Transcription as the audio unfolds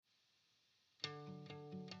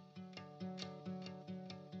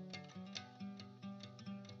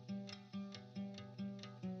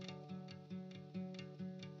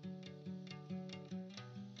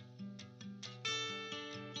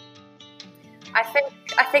I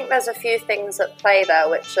think there's a few things at play there,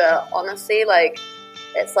 which are honestly like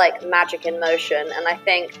it's like magic in motion. And I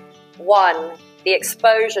think one, the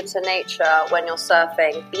exposure to nature when you're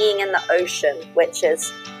surfing, being in the ocean, which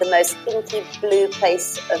is the most inky blue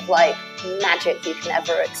place of like magic you can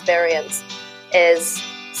ever experience, is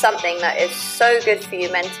something that is so good for you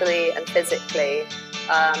mentally and physically.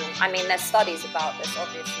 I mean, there's studies about this,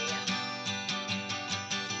 obviously.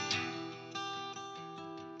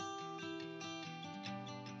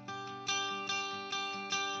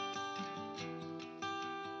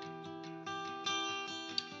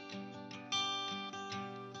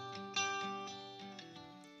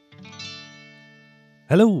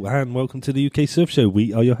 Hello and welcome to the UK Surf Show.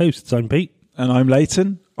 We are your hosts. I'm Pete. And I'm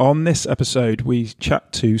Leighton. On this episode, we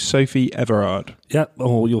chat to Sophie Everard. Yeah,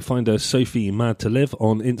 or you'll find her Sophie Mad to Live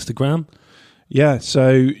on Instagram. Yeah,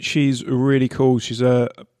 so she's really cool. She's a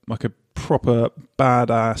proper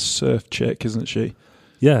badass surf chick, isn't she?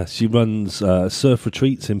 Yeah, she runs surf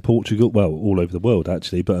retreats in Portugal. Well, all over the world,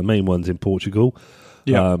 actually, but her main one's in Portugal.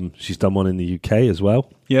 Yeah. She's done one in the UK as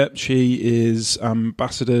well. Yep, she is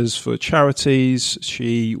ambassadors for charities.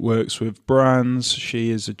 She works with brands. She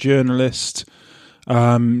is a journalist.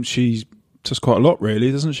 She does quite a lot,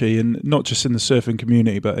 really, doesn't she? And not just in the surfing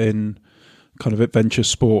community, but in kind of adventure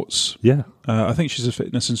sports. Yeah. I think she's a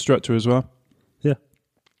fitness instructor as well. Yeah.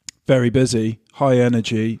 Very busy, high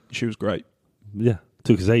energy. She was great. Yeah.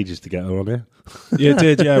 Took us ages to get her on here. Yeah, it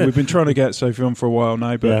did, yeah. We've been trying to get Sophie on for a while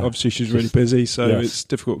now, but obviously she's really busy, so it's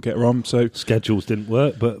difficult to get her on. So schedules didn't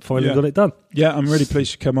work, but finally got it done. Yeah, I'm really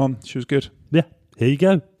pleased she came on. She was good. Yeah, here you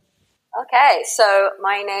go. Okay, so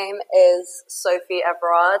my name is Sophie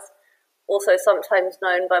Everard, also sometimes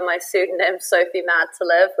known by my pseudonym Sophie Mad to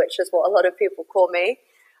Live, which is what a lot of people call me.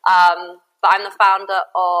 But I'm the founder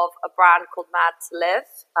of a brand called Mad to Live,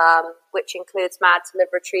 which includes Mad to Live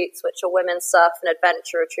retreats, which are women's surf and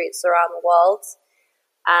adventure retreats around the world.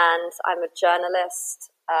 And I'm a journalist.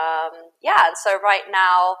 And so right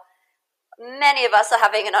now, many of us are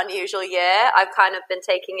having an unusual year. I've kind of been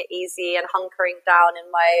taking it easy and hunkering down in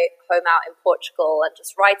my home out in Portugal and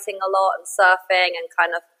just writing a lot and surfing and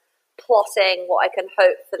kind of plotting what I can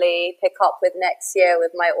hopefully pick up with next year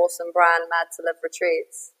with my awesome brand, Mad to Live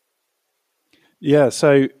Retreats. Yeah,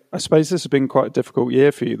 so I suppose this has been quite a difficult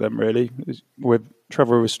year for you then, really, with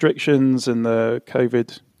travel restrictions and the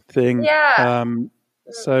COVID thing. Yeah.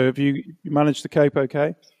 So have you managed to cope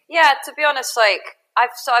okay? Yeah, to be honest,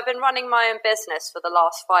 I've been running my own business for the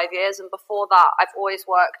last 5 years, and before that, I've always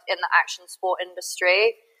worked in the action sport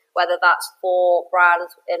industry, whether that's for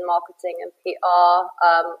brands in marketing and PR,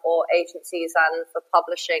 or agencies and for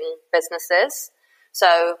publishing businesses. So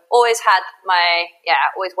always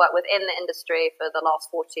worked within the industry for the last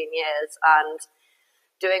 14 years, and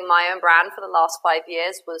doing my own brand for the last 5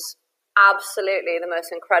 years was absolutely the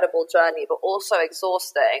most incredible journey, but also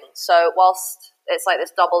exhausting. So whilst it's like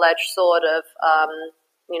this double-edged sword of,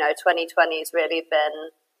 2020 has really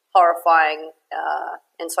been horrifying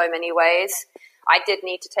in so many ways, I did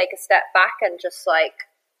need to take a step back and just like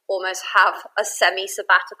almost have a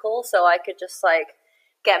semi-sabbatical so I could just like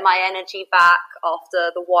get my energy back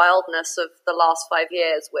after the wildness of the last 5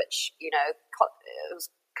 years, which, it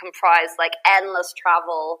was comprised like endless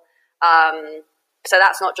travel. So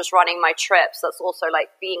that's not just running my trips, that's also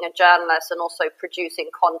like being a journalist and also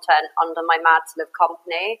producing content under my Mad to Live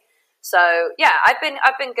company. So yeah, I've been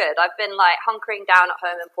good. I've been like hunkering down at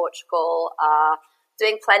home in Portugal,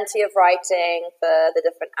 doing plenty of writing for the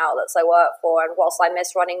different outlets I work for. And whilst I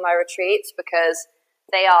miss running my retreats because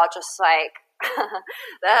they are just like,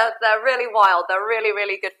 they're really wild. They're really,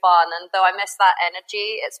 really good fun. And though I miss that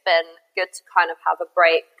energy, it's been good to kind of have a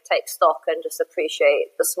break, take stock and just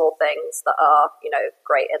appreciate the small things that are,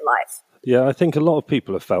 great in life. Yeah, I think a lot of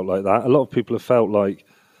people have felt like that. A lot of people have felt like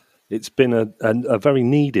it's been a very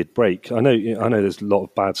needed break. I know there's a lot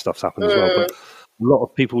of bad stuff's happened as well, but a lot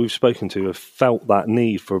of people we've spoken to have felt that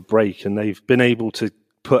need for a break, and they've been able to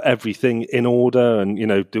put everything in order and,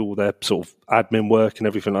 do all their sort of admin work and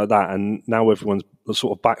everything like that. And now everyone's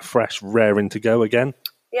sort of back fresh, raring to go again.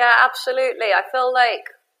 Yeah, absolutely. I feel like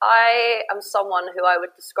I am someone who I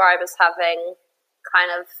would describe as having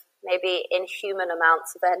kind of maybe inhuman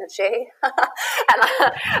amounts of energy. And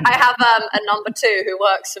I have a number two who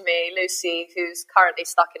works for me, Lucy, who's currently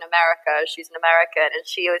stuck in America. She's an American, and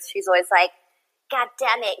she's always like, God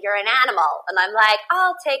damn it, you're an animal. And I'm like,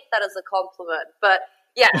 I'll take that as a compliment. But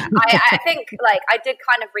yeah, I think like I did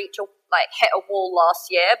kind of hit a wall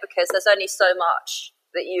last year because there's only so much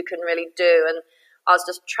that you can really do. And I was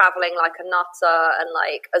just traveling like a nutter, and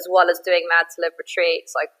like as well as doing Mad to Live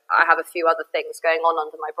retreats, like I have a few other things going on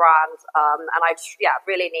under my brand, and I just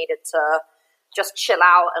really needed to just chill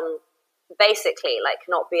out and basically like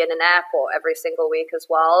not be in an airport every single week as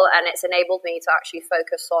well. And it's enabled me to actually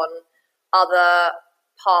focus on other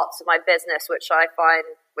parts of my business, which I find,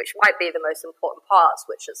 which might be the most important parts,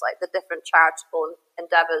 which is like the different charitable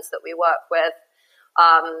endeavors that we work with.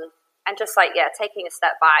 And just like, taking a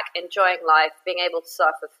step back, enjoying life, being able to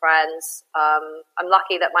surf with friends. I'm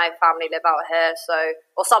lucky that my family live out here. So,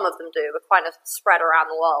 well, some of them do. We're kind of spread around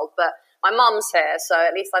the world, but my mum's here. So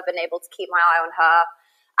at least I've been able to keep my eye on her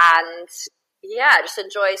and just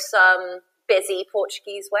enjoy some busy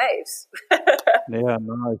Portuguese waves. Yeah,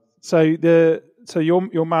 nice. So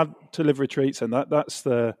you're mad to live retreats, and that's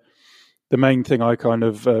the main thing I kind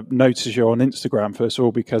of notice you on Instagram, first of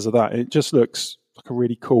all, because of that. It just looks like a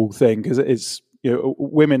really cool thing, because it is,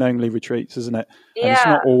 women only retreats, isn't it? Yeah. And it's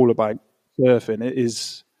not all about surfing. It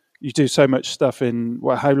is, you do so much stuff in,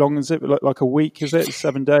 how long is it? Like a week, is it?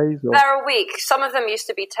 7 days? Or? They're a week. Some of them used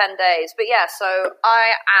to be 10 days. But so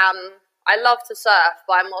I love to surf,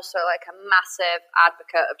 but I'm also like a massive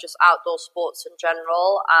advocate of just outdoor sports in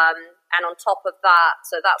general. And on top of that,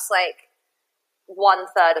 so that's like 1/3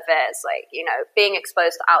 of it is like, being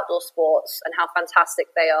exposed to outdoor sports and how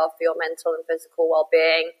fantastic they are for your mental and physical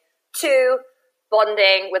well-being. 2,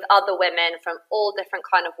 bonding with other women from all different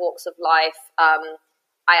kind of walks of life.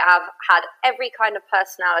 I have had every kind of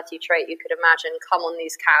personality trait you could imagine come on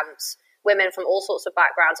these camps. Women from all sorts of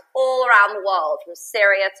backgrounds all around the world, from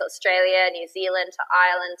Syria to Australia, New Zealand to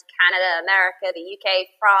Ireland to Canada, America, the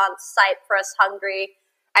UK, France, Cyprus, Hungary.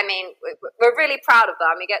 I mean, we're really proud of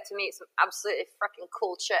them. We get to meet some absolutely freaking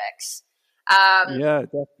cool chicks. Yeah,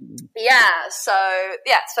 definitely. So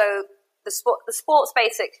the sports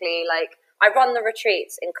basically, like, I run the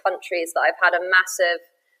retreats in countries that I've had a massive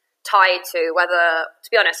tie to, to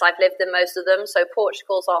be honest, I've lived in most of them. So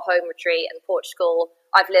Portugal's our home retreat, and Portugal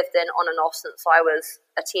I've lived in on and off since I was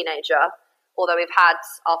a teenager, although we've had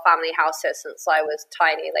our family house here since I was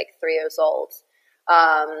tiny, like 3 years old.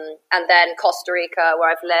 And then Costa Rica,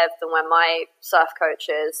 where I've lived, and where my surf coach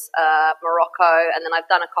is, Morocco, and then I've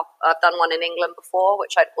done one in England before,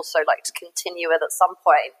 which I'd also like to continue with at some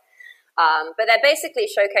point. But they're basically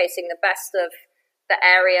showcasing the best of the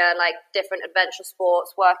area, like different adventure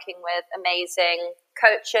sports, working with amazing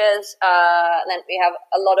coaches. And then we have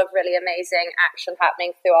a lot of really amazing action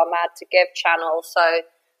happening through our Mad to Give channel. So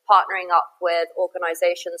partnering up with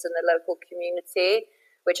organizations in the local community,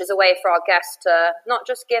 which is a way for our guests to not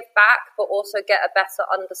just give back, but also get a better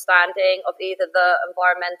understanding of either the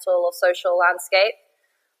environmental or social landscape,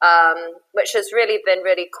 which has really been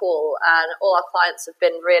really cool. And all our clients have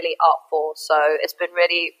been really up for. So it's been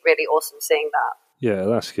really, really awesome seeing that. Yeah,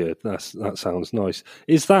 that's good. That sounds nice.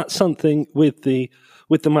 Is that something with the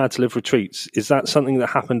Mad to Live retreats? Is that something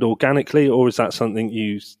that happened organically, or is that something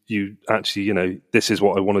you actually, this is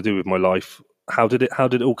what I want to do with my life? How did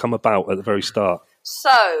it all come about at the very start?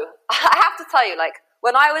 So I have to tell you, like,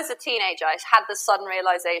 when I was a teenager, I had this sudden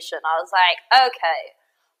realization. I was like, okay,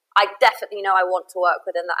 I definitely know I want to work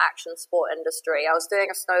within the action sport industry. I was doing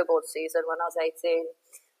a snowboard season when I was 18.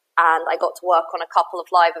 And I got to work on a couple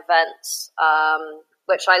of live events,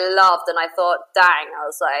 which I loved. And I thought, dang, I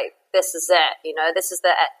was like, this is it. This is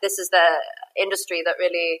the industry that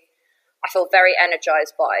really I feel very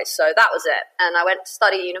energized by. So that was it. And I went to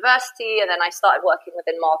study university, and then I started working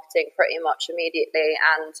within marketing pretty much immediately,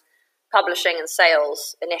 and publishing and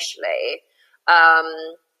sales initially.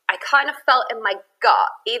 I kind of felt in my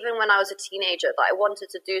gut, even when I was a teenager, that I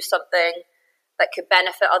wanted to do something that could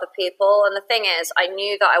benefit other people. And the thing is, I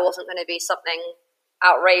knew that I wasn't going to be something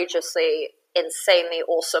outrageously, insanely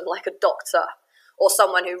awesome, like a doctor or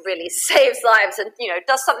someone who really saves lives and,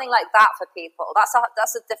 does something like that for people.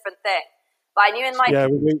 That's a different thing. But I knew in my...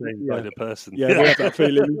 Same kind of person. Yeah, we have that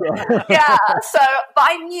feeling. But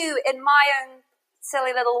I knew in my own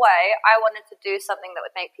silly little way, I wanted to do something that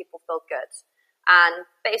would make people feel good. And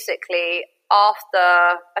basically,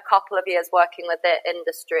 after a couple of years working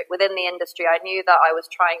within the industry, I knew that I was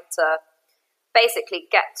trying to basically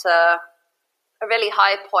get to a really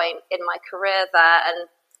high point in my career there and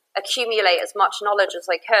accumulate as much knowledge as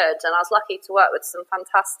I could. And I was lucky to work with some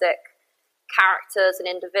fantastic characters and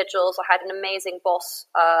individuals. I had an amazing boss.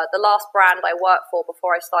 The last brand I worked for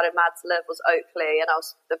before I started Mad to Live was Oakley, and I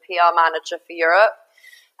was the PR manager for Europe.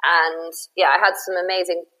 And I had some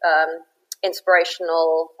amazing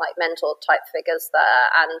inspirational, like, mentor type figures there.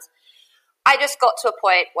 And I just got to a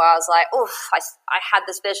point where I was like, I had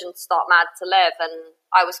this vision to start Mad to Live, and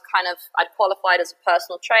I'd qualified as a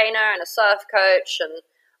personal trainer and a surf coach, and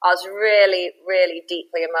I was really, really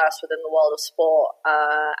deeply immersed within the world of sport.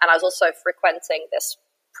 And I was also frequenting this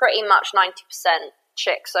pretty much 90%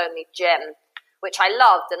 chicks only gym, which I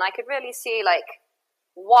loved. And I could really see, like,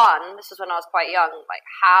 one, this was when I was quite young, like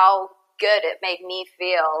how good it made me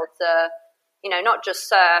feel to, you know, not just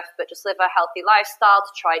surf, but just live a healthy lifestyle,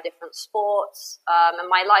 to try different sports. And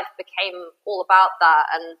my life became all about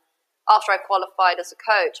that. And after I qualified as a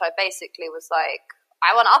coach, I basically was like,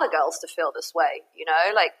 I want other girls to feel this way, you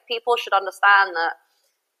know, like people should understand that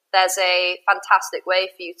there's a fantastic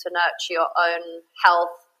way for you to nurture your own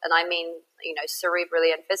health. And I mean, you know,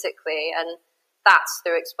 cerebrally and physically. And that's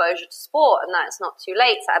through exposure to sport, and that it's not too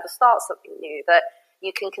late to ever start something new, that you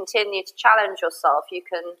can continue to challenge yourself. You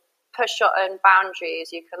can push your own boundaries.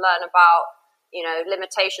 You can learn about, you know,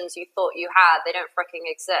 limitations you thought you had. They don't freaking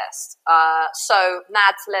exist. So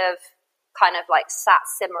Mad to Live kind of like sat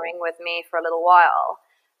simmering with me for a little while.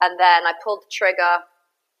 And then I pulled the trigger,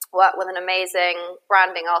 worked with an amazing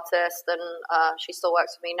branding artist, and she still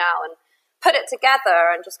works with me now, and put it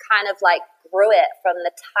together and just kind of like grew it from the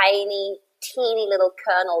teeny little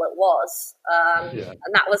kernel it was.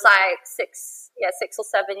 And that was like 6 or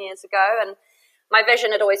 7 years ago. And my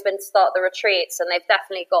vision had always been to start the retreats, and they've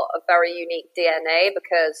definitely got a very unique DNA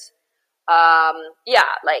because,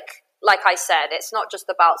 like I said, it's not just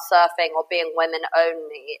about surfing or being women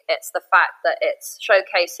only. It's the fact that it's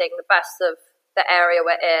showcasing the best of the area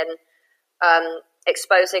we're in,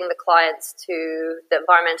 exposing the clients to the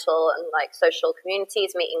environmental and like social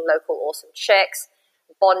communities, meeting local awesome chicks,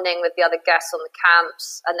 bonding with the other guests on the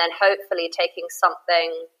camps, and then hopefully taking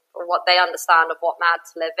something from what they understand of what Mad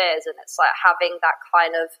to Live is. And it's like having that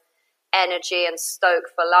kind of energy and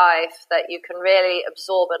stoke for life that you can really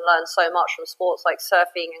absorb and learn so much from sports like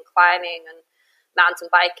surfing and climbing and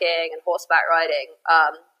mountain biking and horseback riding,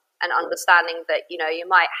 and understanding that, you know, you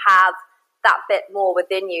might have that bit more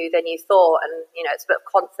within you than you thought, and you know, it's a bit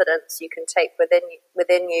of confidence you can take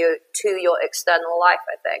within you to your external life,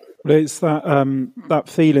 I think. Well, it's that that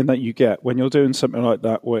feeling that you get when you're doing something like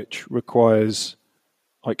that, which requires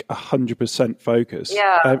like 100% focus.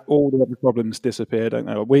 Yeah. All the other problems disappear, don't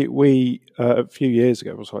they? We a few years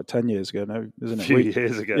ago, it was like 10 years ago now, isn't it? A few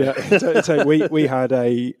years ago. Yeah. So we had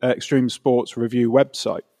a extreme sports review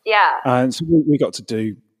website. Yeah. And so we got to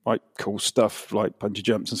do like cool stuff like bungee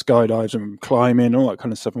jumps and skydives and climbing, all that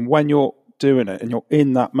kind of stuff. And when you're doing it and you're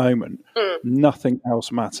in that moment, nothing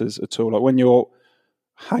else matters at all. Like when you're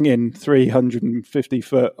hanging 350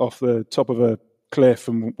 foot off the top of a cliff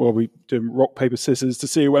and we doing rock, paper, scissors to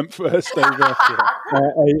see who went first over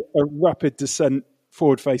a rapid descent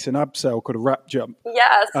forward facing abseil called a wrap jump.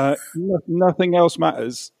 Yes. Nothing else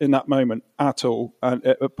matters in that moment at all, and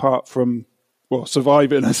apart from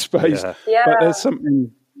surviving, I suppose. Yeah. But there's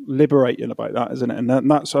something liberating about that, isn't it? And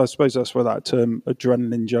that's, I suppose, that's where that term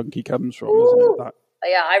adrenaline junkie comes from, isn't it?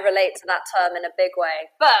 Yeah, I relate to that term in a big way.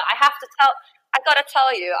 But I got to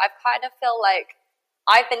tell you, I kind of feel like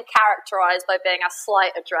I've been characterized by being a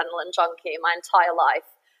slight adrenaline junkie my entire life.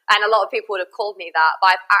 And a lot of people would have called me that,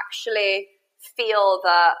 but I've actually feel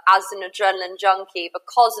that as an adrenaline junkie,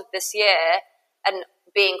 because of this year and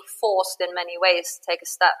being forced in many ways to take a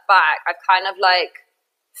step back, I've kind of like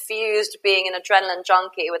fused being an adrenaline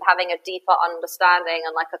junkie with having a deeper understanding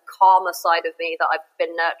and like a calmer side of me that I've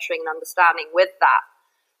been nurturing and understanding with that.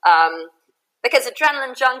 Because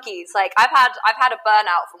adrenaline junkies, like I've had a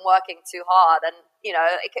burnout from working too hard, and you know,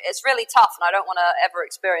 it's really tough, and I don't want to ever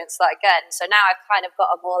experience that again. So now I've kind of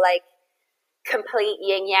got a more like complete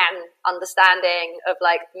yin yang understanding of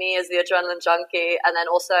like me as the adrenaline junkie, and then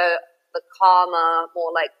also the calmer,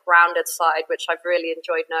 more like grounded side, which I've really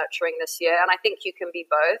enjoyed nurturing this year. And I think you can be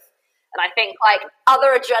both. And I think like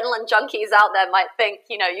other adrenaline junkies out there might think,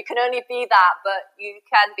 you know, you can only be that, but you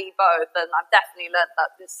can be both. And I've definitely learned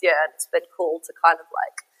that this year, and it's been cool to kind of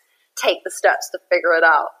like take the steps to figure it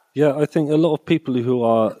out. Yeah, I think a lot of people who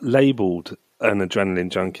are labelled an adrenaline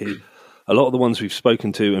junkie, a lot of the ones we've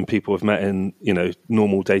spoken to and people have met in, you know,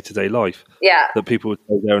 normal day-to-day life, that people would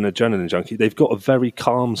say they're an adrenaline junkie, they've got a very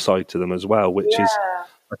calm side to them as well, which is,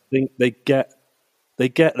 I think they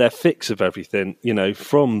get their fix of everything, you know,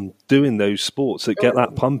 from doing those sports that get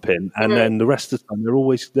that pump in, and then the rest of the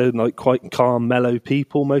time they're like quite calm, mellow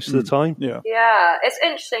people most of the time. Yeah, it's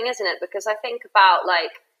interesting, isn't it? Because I think about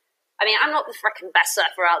like, I mean, I'm not the freaking best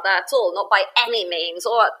surfer out there at all, not by any means,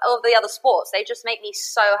 or the other sports. They just make me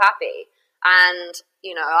so happy. And,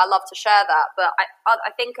 you know, I love to share that. But I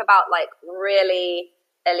think about like really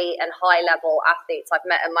elite and high level athletes I've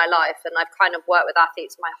met in my life. And I've kind of worked with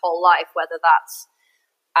athletes my whole life, whether that's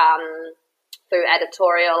through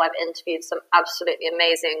editorial. I've interviewed some absolutely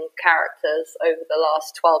amazing characters over the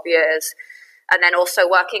last 12 years. And then also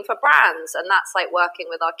working for brands, and that's like working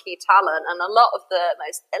with our key talent. And a lot of the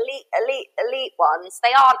most elite ones,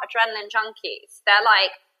 they aren't adrenaline junkies. They're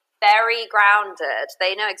like very grounded.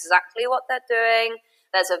 They know exactly what they're doing.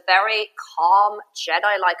 There's a very calm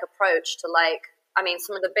Jedi-like approach to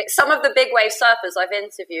some of the big wave surfers I've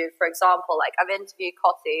interviewed, for example, I've interviewed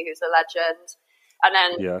Cotti, who's a legend, and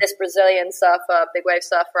then this Brazilian surfer, big wave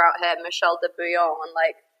surfer out here, Michel de Bouillon,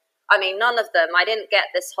 and none of them, I didn't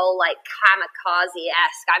get this whole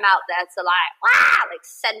kamikaze-esque, I'm out there to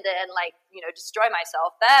send it and destroy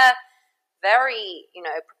myself. They're very,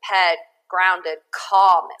 prepared, grounded,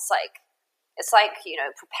 calm. It's like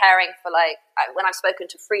preparing for when I've spoken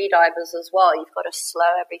to free divers as well, you've got to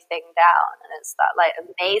slow everything down, and it's that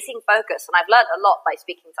amazing focus. And I've learned a lot by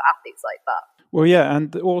speaking to athletes like that. Well, yeah,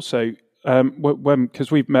 and also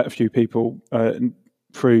because we've met a few people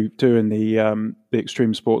through doing the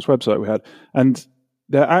Extreme Sports website we had, and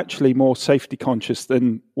they're actually more safety conscious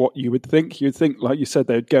than what you would think. You'd think, like you said,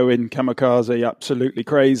 they'd go in kamikaze, absolutely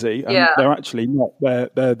crazy, and they're actually not.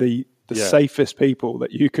 They're the safest people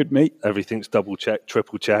that you could meet. Everything's double checked,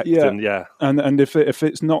 triple checked, and if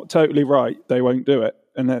it's not totally right, they won't do it.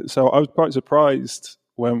 And so I was quite surprised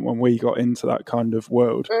when we got into that kind of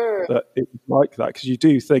world that it was like that, because you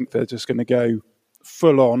do think they're just going to go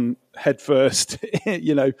full on head first,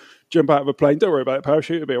 jump out of a plane. Don't worry about it,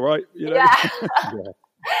 parachute, it'll be all right.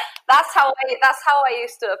 That's how I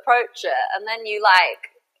used to approach it. And then you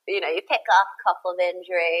pick up a couple of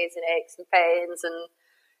injuries and aches and pains and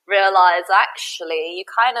realize actually you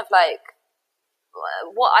kind of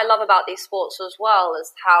what I love about these sports as well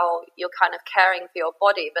is how you're kind of caring for your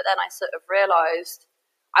body. But then I sort of realized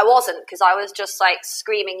I wasn't, because I was just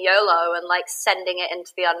screaming YOLO and sending it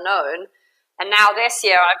into the unknown. And now this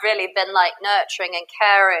year I've really been nurturing and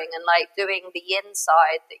caring and doing the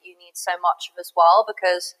inside that you need so much of as well,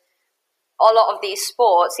 because a lot of these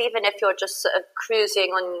sports, even if you're just sort of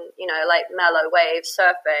cruising on, mellow waves,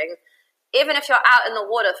 surfing, even if you're out in the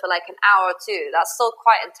water for an hour or two, that's still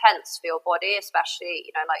quite intense for your body, especially,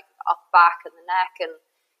 up back and the neck, and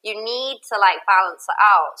you need to balance it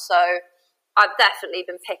out. So I've definitely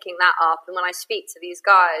been picking that up. And when I speak to these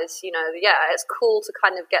guys, it's cool to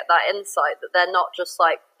kind of get that insight that they're not just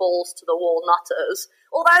balls to the wall nutters.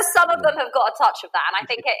 Although some of them have got a touch of that. And I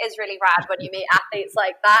think it is really rad when you meet athletes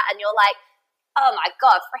like that and you're like, oh my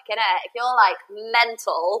God, freaking it. If you're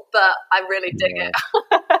mental, but I really dig it.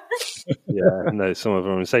 No, some of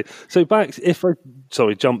them are insane. So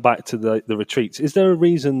jump back to the retreats. Is there a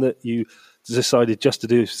reason that you decided just to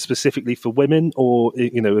do specifically for women, or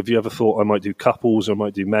have you ever thought I might do couples or I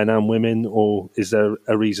might do men and women, or is there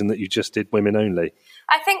a reason that you just did women only?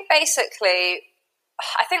 I think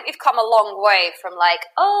we've come a long way from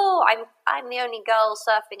I'm the only girl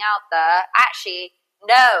surfing out there. Actually,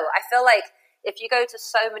 no, I feel if you go to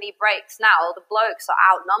so many breaks now, the blokes are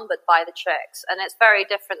outnumbered by the chicks, and it's a very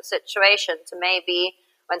different situation to maybe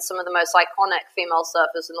when some of the most iconic female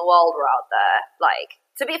surfers in the world were out there.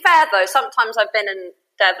 To be fair, though, sometimes I've been in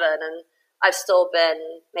Devon and I've still been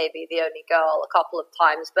maybe the only girl a couple of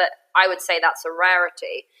times, but I would say that's a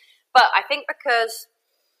rarity. But I think because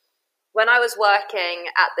when I was working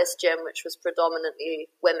at this gym, which was predominantly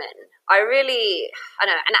women,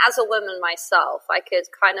 and as a woman myself, I could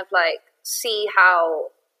kind of see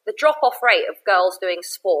how the drop-off rate of girls doing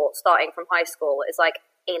sport starting from high school is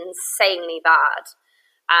insanely bad.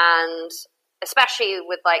 And especially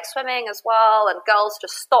with swimming as well, and girls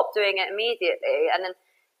just stop doing it immediately. And then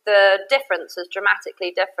the difference is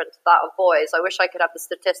dramatically different to that of boys. I wish I could have the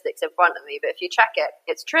statistics in front of me, but if you check it,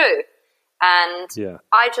 it's true. And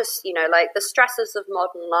I just, the stresses of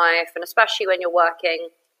modern life, and especially when you're working,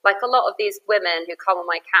 a lot of these women who come on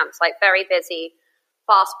my camps, very busy,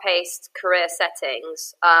 fast-paced career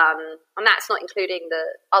settings, and that's not including the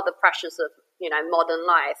other pressures of modern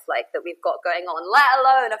life that we've got going on, let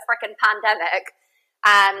alone a freaking pandemic.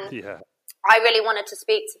 And I really wanted to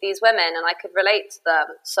speak to these women and I could relate to them.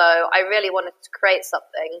 So I really wanted to create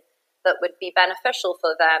something that would be beneficial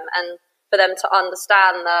for them and for them to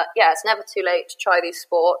understand that, it's never too late to try these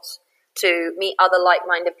sports, to meet other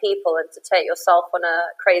like-minded people and to take yourself on a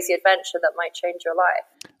crazy adventure that might change your life.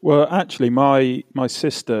 Well, actually, my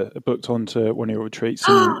sister booked onto one of your retreats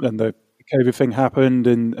and the COVID thing happened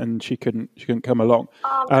and she couldn't come along.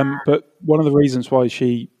 But one of the reasons why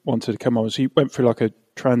she wanted to come on was she went through a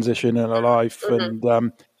transition in her life,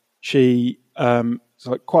 and she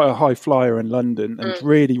was quite a high flyer in London and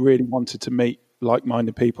really, really wanted to meet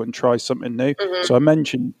like-minded people and try something new. So I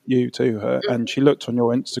mentioned you to her and she looked on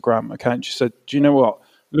your Instagram account. She said, do you know what?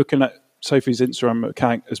 Looking at Sophie's Instagram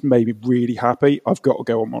account has made me really happy. I've got to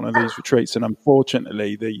go on one of these retreats. And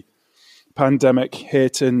unfortunately, the pandemic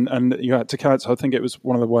hit and you had to cancel. I think it was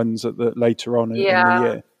one of the ones later on in the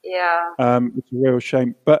year. Yeah. It's a real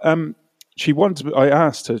shame. But she wanted. I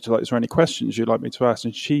asked her, is there any questions you'd like me to ask?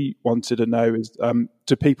 And she wanted to know: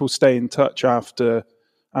 do people stay in touch after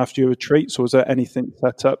your retreats, or is there anything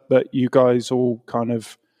set up that you guys all kind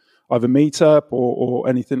of either meet up or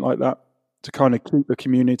anything like that to kind of keep the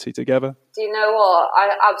community together? Do you know what?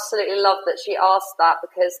 I absolutely love that she asked that,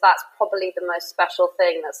 because that's probably the most special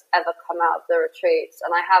thing that's ever come out of the retreats.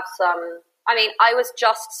 And I have I was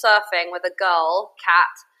just surfing with a girl,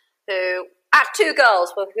 Kat, two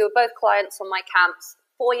girls who were both clients on my camps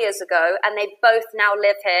 4 years ago, and they both now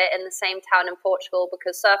live here in the same town in Portugal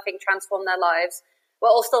because surfing transformed their lives. We're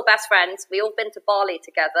all still best friends. We all been to Bali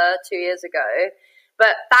together 2 years ago.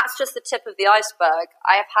 But that's just the tip of the iceberg.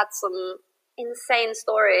 I have had some insane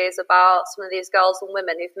stories about some of these girls and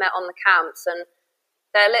women who've met on the camps, and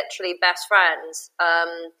they're literally best friends.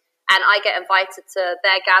 And I get invited to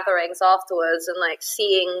their gatherings afterwards, and like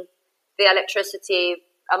seeing the electricity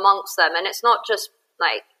amongst them. And it's not just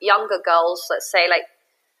like younger girls, let's say like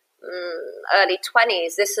early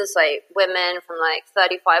 20s. This is like women from like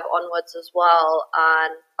 35 onwards as well.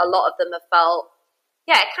 And a lot of them have felt,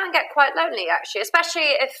 it can get quite lonely actually,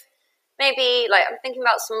 especially if maybe like I'm thinking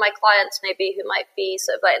about some of my clients maybe who might be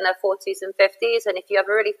sort of like in their 40s and 50s. And if you have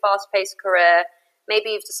a really fast paced career,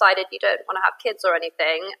 maybe you've decided you don't want to have kids or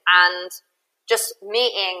anything, and just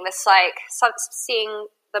meeting this, like seeing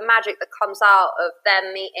the magic that comes out of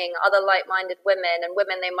them meeting other like-minded women and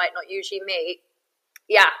women they might not usually meet.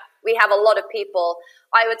 Yeah, we have a lot of people.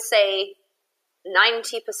 I would say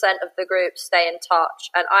 90% of the group stay in touch,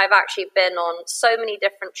 and I've actually been on so many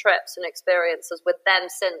different trips and experiences with them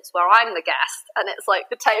since, where I'm the guest, and it's like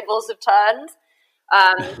the tables have turned.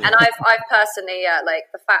 And I've personally, like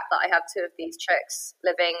the fact that I have two of these chicks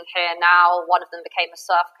living here now. One of them became a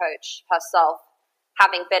surf coach herself,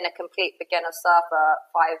 having been a complete beginner surfer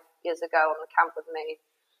 5 years ago on the camp with me.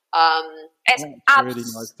 It's really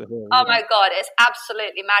nice to hear. Oh my God, it's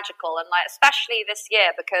absolutely magical. And like, especially this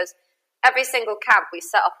year, because every single camp we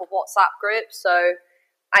set up a WhatsApp group, so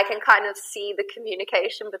I can kind of see the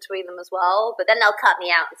communication between them as well. But then they'll cut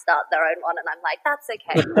me out and start their own one, and I'm like, that's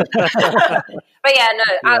okay. But yeah,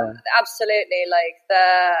 no, absolutely. Like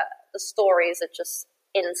the stories are just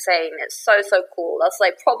insane. It's so cool. That's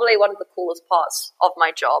like probably one of the coolest parts of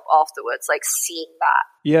my job afterwards, like seeing that.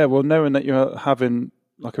 Yeah, well, knowing that you're having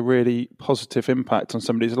like a really positive impact on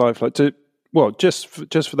somebody's life, like just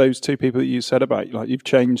for those two people that you said about, like you've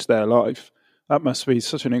changed their life. That must be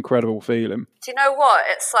such an incredible feeling. Do you know what?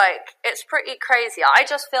 It's like, it's pretty crazy. I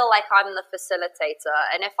just feel like I'm the facilitator.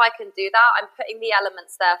 And if I can do that, I'm putting the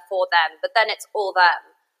elements there for them. But then it's all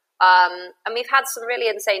them. And we've had some really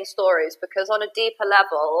insane stories, because on a deeper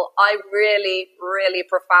level, I really, really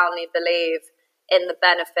profoundly believe in the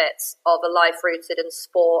benefits of a life rooted in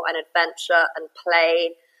sport and adventure and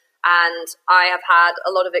play. And I have had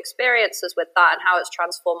a lot of experiences with that and how it's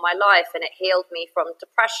transformed my life. And it healed me from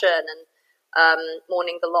depression and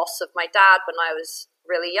mourning the loss of my dad when I was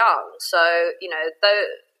really young. So,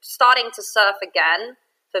 starting to surf again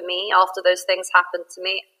for me after those things happened to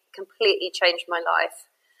me completely changed my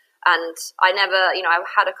life. And I never, I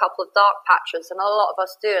had a couple of dark patches, and a lot of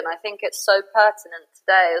us do. And I think it's so pertinent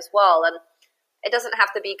today as well. And it doesn't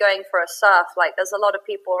have to be going for a surf. Like, there's a lot of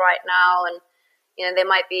people right now, and they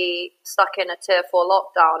might be stuck in a tier 4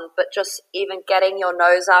 lockdown, but just even getting your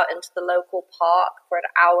nose out into the local park for an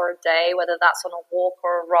hour a day, whether that's on a walk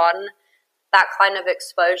or a run, that kind of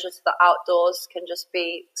exposure to the outdoors can just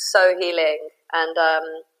be so healing. And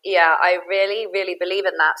I really, really believe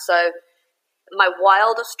in that. So my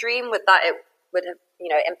wildest dream with that, it would have,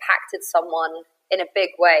 impacted someone in a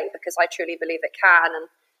big way, because I truly believe it can. And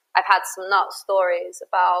I've had some nuts stories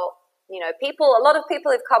about, a lot of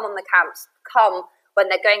people who've come on the camps come when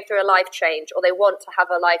they're going through a life change, or they want to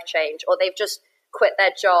have a life change, or they've just quit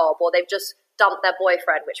their job, or they've just dumped their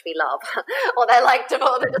boyfriend, which we love, or they're like they're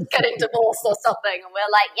just getting divorced or something, and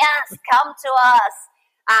we're like, yes, come to us.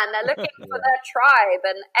 And they're looking for their tribe,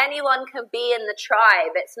 and anyone can be in the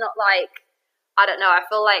tribe. It's not like, I don't know, I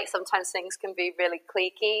feel like sometimes things can be really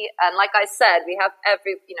cliquey. And like I said, we have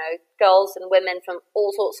girls and women from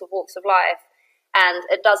all sorts of walks of life. And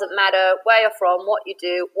it doesn't matter where you're from, what you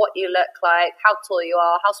do, what you look like, how tall you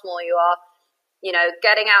are, how small you are,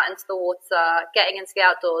 getting out into the water, getting into the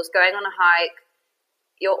outdoors, going on a hike,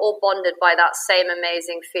 you're all bonded by that same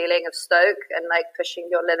amazing feeling of stoke and like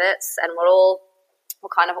pushing your limits. And we're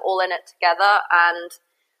kind of all in it together. And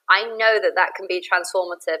I know that can be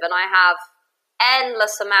transformative. And I have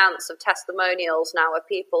endless amounts of testimonials now where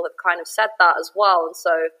people have kind of said that as well. And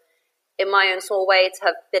so in my own small way, to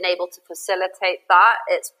have been able to facilitate that,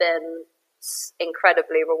 it's been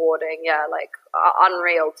incredibly rewarding. Yeah, like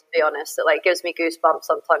unreal, to be honest. It like gives me goosebumps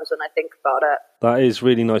sometimes when I think about it. That is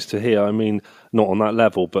really nice to hear. I mean, not on that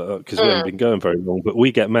level, but because we haven't been going very long, but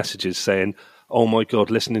we get messages saying, "Oh my God,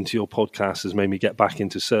 listening to your podcast has made me get back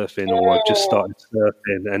into surfing," or "I've just started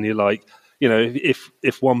surfing." And you're like, you know,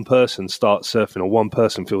 if one person starts surfing or one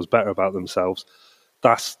person feels better about themselves,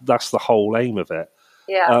 that's the whole aim of it.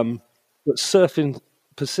 Yeah. But surfing,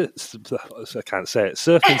 I can't say it.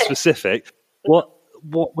 Surfing specific. What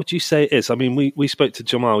would you say it is? I mean, we spoke to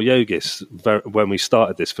Jamal Yogis when we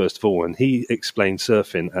started this, first of all, and he explained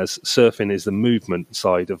surfing is the movement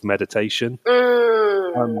side of meditation,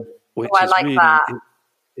 which I is like really that.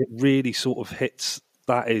 it really sort of hits.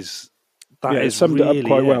 That is summed really, it up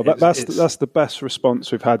quite well. It's, That's the best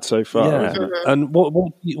response we've had so far. Yeah, Isn't it? and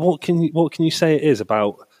what can you say it is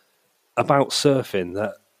about surfing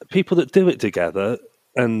that people that do it together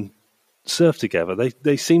and surf together,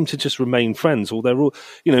 they seem to just remain friends, or they're all,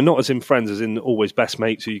 you know, not as in friends as in always best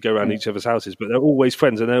mates who you go around each other's houses, but they're always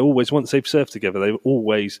friends, and they're always, once they've surfed together, they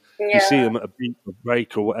always, you see them at a beach or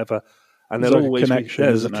break or whatever, and There's they'll like always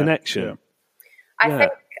there's a isn't it? connection. Yeah.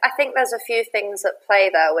 I think there's a few things at play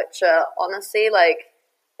there, which are honestly like,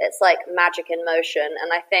 it's like magic in motion.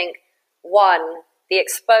 And I think one, the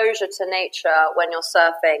exposure to nature when you're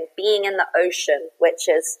surfing, being in the ocean, which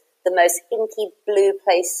is the most inky blue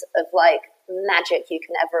place of like magic you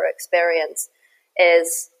can ever experience,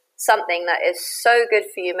 is something that is so good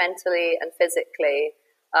for you mentally and physically.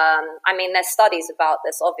 I mean, there's studies about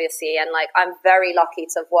this, obviously, and like I'm very lucky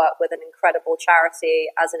to have worked with an incredible charity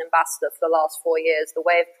as an ambassador for the last 4 years, the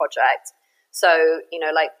Wave Project. So, you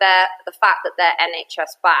know, like the fact that they're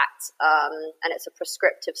NHS backed, and it's a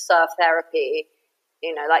prescriptive surf therapy,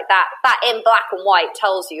 you know, like that in black and white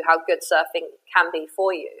tells you how good surfing can be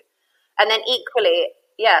for you. And then equally,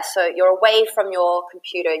 yeah, so you're away from your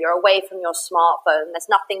computer, you're away from your smartphone. There's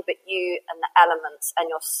nothing but you and the elements and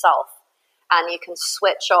yourself. And you can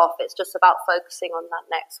switch off. It's just about focusing on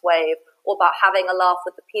that next wave, or about having a laugh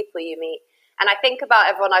with the people you meet. And I think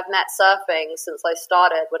about everyone I've met surfing since I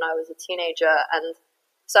started when I was a teenager. And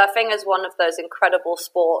surfing is one of those incredible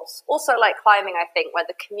sports. Also like climbing, I think, where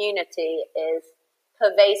the community is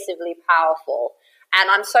pervasively powerful.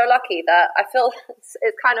 And I'm so lucky that I feel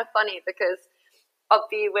it's kind of funny because I'll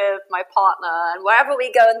be with my partner, and wherever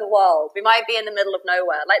we go in the world, we might be in the middle of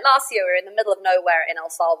nowhere. Like last year, we were in the middle of nowhere in El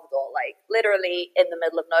Salvador, like literally in the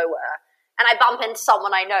middle of nowhere. And I bump into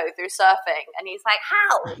someone I know through surfing, and he's like,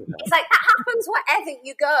 "How?" He's like, "That happens wherever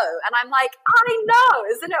you go." And I'm like, "I know,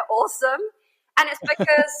 isn't it awesome?" And it's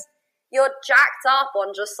because you're jacked up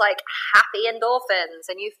on just like happy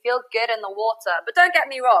endorphins and you feel good in the water. But don't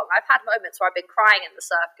get me wrong, I've had moments where I've been crying in the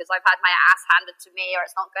surf because I've had my ass handed to me or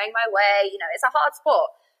it's not going my way. You know, it's a hard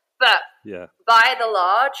sport. But by the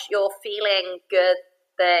large, you're feeling good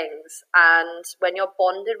things. And when you're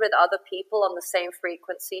bonded with other people on the same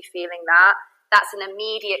frequency, feeling that's an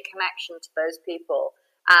immediate connection to those people.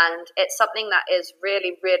 And it's something that is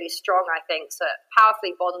really, really strong, I think. So it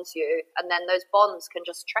powerfully bonds you. And then those bonds can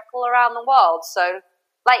just trickle around the world. So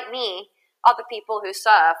like me, other people who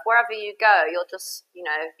surf, wherever you go, you'll just, you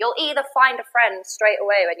know, you'll either find a friend straight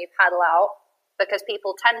away when you paddle out, because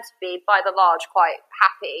people tend to be, by the large, quite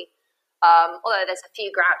happy. Although there's a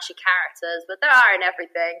few grouchy characters, but there are in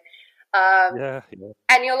everything.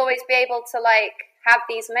 And you'll always be able to like have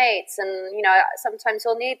these mates, and you know sometimes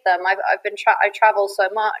you'll need them. I travel so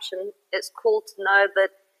much, and it's cool to know that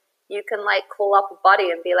you can like call up a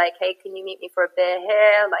buddy and be like, "Hey, can you meet me for a beer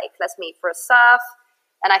here? Like, let's meet for a surf."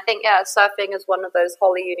 And I think surfing is one of those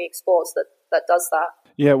wholly unique sports that does that.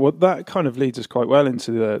 Yeah, well, that kind of leads us quite well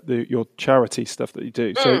into your charity stuff that you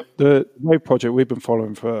do. So the Wave Project we've been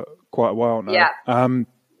following for quite a while now. Yeah.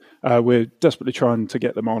 We're desperately trying to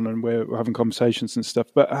get them on, and we're having conversations and stuff.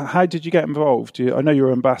 But how did you get involved? I know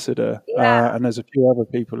you're ambassador, and there's a few other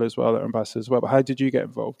people as well that are ambassadors as well. But how did you get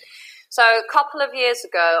involved? So a couple of years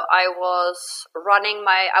ago, I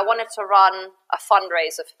wanted to run a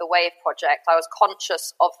fundraiser for the Wave Project. I was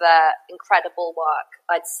conscious of their incredible work.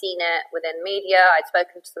 I'd seen it within media. I'd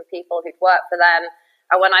spoken to some people who'd worked for them.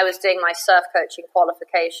 And when I was doing my surf coaching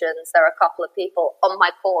qualifications, there were a couple of people on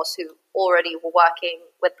my course who already were working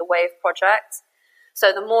with the Wave Project.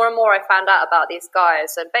 So the more and more I found out about these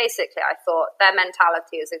guys, and basically I thought their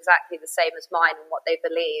mentality is exactly the same as mine and what they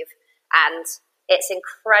believe. And it's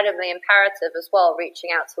incredibly imperative as well,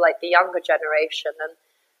 reaching out to like the younger generation and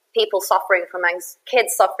people suffering from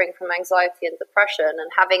kids suffering from anxiety and depression.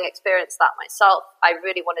 And having experienced that myself, I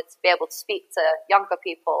really wanted to be able to speak to younger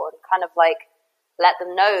people and kind of like let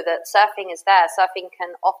them know that surfing is there. Surfing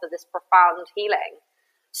can offer this profound healing.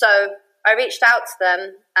 So I reached out to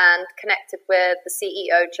them and connected with the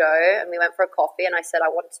CEO, Joe, and we went for a coffee, and I said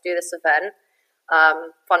I wanted to do this event,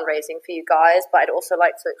 fundraising for you guys, but I'd also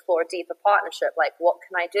like to explore a deeper partnership. Like, what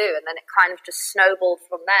can I do? And then it kind of just snowballed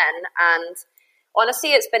from then. And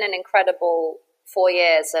honestly, it's been an incredible 4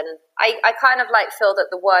 years. And I kind of like feel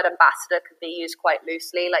that the word ambassador can be used quite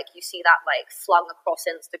loosely. Like, you see that like flung across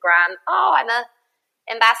Instagram. Oh, I'm a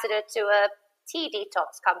ambassador to a tea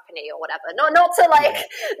detox company or whatever. Not to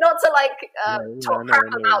talk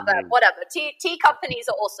crap about them. Whatever. Tea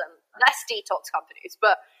companies are awesome. Less detox companies,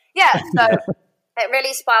 but yeah. So it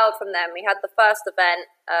really spiraled from them. We had the first event,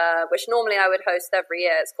 which normally I would host every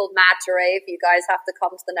year. It's called Mad to Rave. You guys have to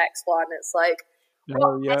come to the next one. It's like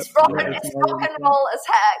it's rock and roll as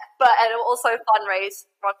heck, but and also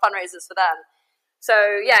fundraisers for them. So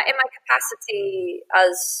yeah, in my capacity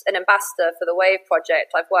as an ambassador for the Wave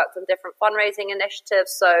Project, I've worked on different fundraising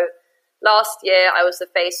initiatives. So last year I was the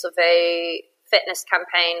face of a fitness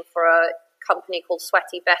campaign for a company called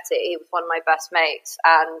Sweaty Betty with one of my best mates.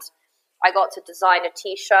 And I got to design a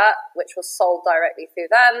t-shirt, which was sold directly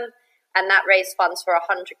through them. And that raised funds for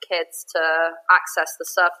 100 kids to access the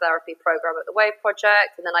surf therapy program at the Wave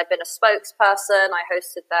Project. And then I've been a spokesperson. I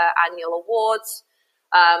hosted their annual awards.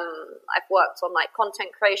 I've worked on like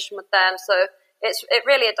content creation with them, so it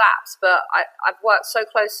really adapts. But I've worked so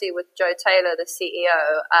closely with Joe Taylor, the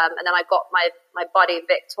CEO, and then I've got my buddy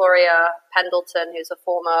Victoria Pendleton, who's a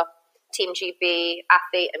former Team GB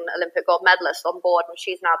athlete and Olympic gold medalist, on board, and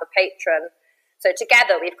she's now the patron. So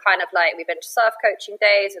together we've been to surf coaching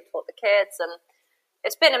days and taught the kids, and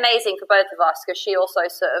it's been amazing for both of us because she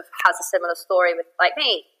also sort of has a similar story with like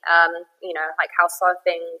me, like how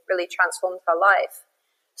surfing really transformed her life.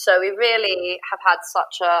 So we really have had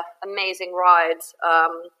such an amazing ride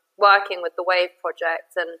working with the Wave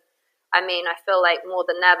Project. And I mean, I feel like more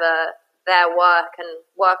than ever, their work and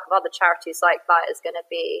work of other charities like that is going to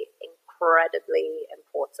be incredibly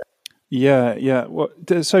important. Yeah.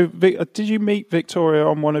 So did you meet Victoria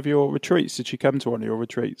on one of your retreats? Did she come to one of your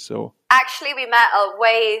retreats? Or actually, we met a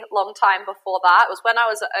way long time before that. It was when I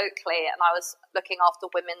was at Oakley and I was looking after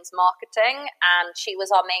women's marketing, and she was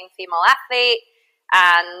our main female athlete.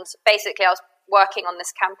 And basically, I was working on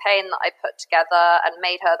this campaign that I put together and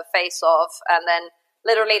made her the face of. And then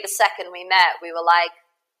literally the second we met, we were like,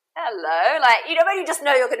 hello. Like, when you just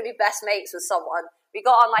know you're going to be best mates with someone. We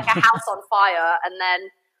got on like a house on fire. And then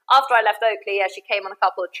after I left Oakley, she came on a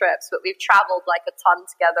couple of trips. But we've traveled like a ton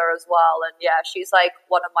together as well. And yeah, she's like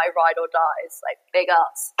one of my ride or dies. Like, big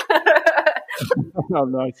ups. Oh,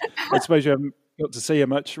 nice. I suppose you haven't got to see her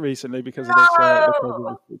much recently because of this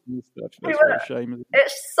stuff. That's a shame. It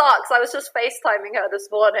sucks. I was just FaceTiming her this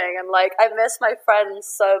morning, and like I miss my friends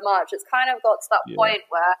so much. It's kind of got to that point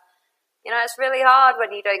where it's really hard when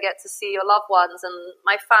you don't get to see your loved ones. And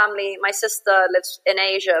my family, my sister lives in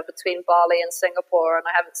Asia between Bali and Singapore, and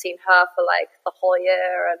I haven't seen her for like the whole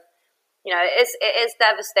year. And it is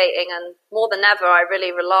devastating. And more than ever, I really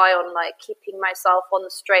rely on like keeping myself on the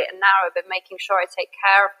straight and narrow, but making sure I take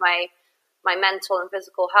care of my mental and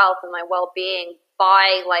physical health and my well-being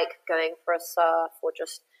by like going for a surf or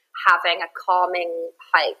just having a calming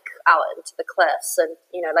hike out into the cliffs and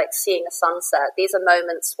like seeing a sunset. These are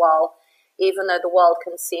moments while even though the world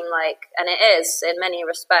can seem like, and it is in many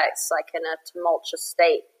respects, like in a tumultuous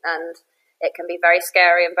state, and it can be very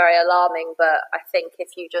scary and very alarming, but I think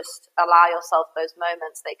if you just allow yourself those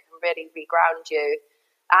moments, they can really reground you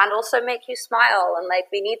and also make you smile. And like,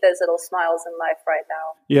 we need those little smiles in life right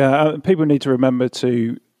now. Yeah, people need to remember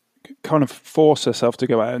to kind of force herself to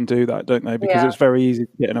go out and do that, don't they? Because it's very easy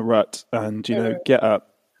to get in a rut and, get up.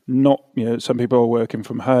 Not, some people are working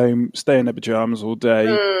from home, stay in their pajamas all day,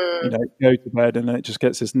 go to bed, and then it just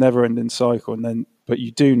gets this never-ending cycle. And then, but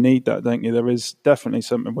you do need that, don't you? There is definitely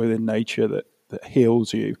something within nature that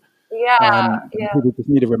heals you. People just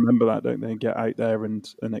need to remember that, don't they? And get out there and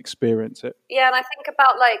experience it. Yeah, and I think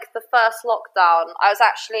about like the first lockdown. I was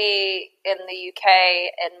actually in the UK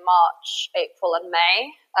in March, April, and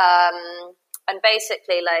May, and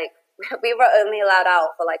basically, like we were only allowed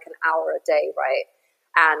out for like an hour a day, right?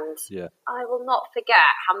 And I will not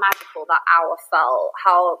forget how magical that hour felt,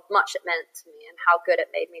 how much it meant to me, and how good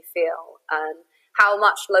it made me feel, and how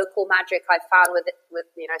much local magic I found with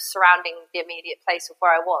surrounding the immediate place of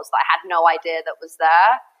where I was that I had no idea that was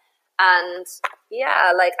there. And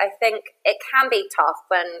I think it can be tough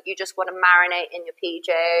when you just want to marinate in your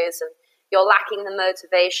PJs and you're lacking the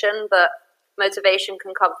motivation, but motivation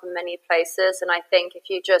can come from many places. And I think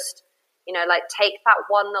if you just take that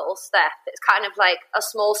one little step. It's kind of like a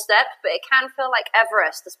small step, but it can feel like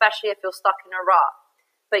Everest, especially if you're stuck in a rut.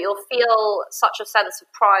 But you'll feel such a sense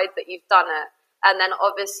of pride that you've done it. And then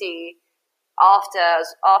obviously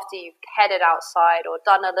after you've headed outside or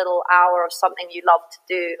done a little hour of something you love to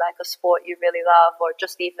do, like a sport you really love, or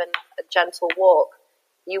just even a gentle walk,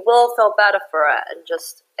 you will feel better for it. And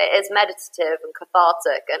just, it is meditative and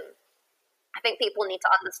cathartic. And I think people need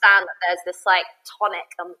to understand that there's this like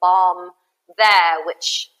tonic and balm there,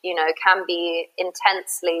 which, you know, can be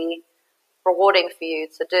intensely rewarding for you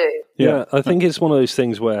to do. Yeah, I think it's one of those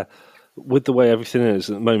things where, with the way everything is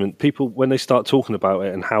at the moment, people, when they start talking about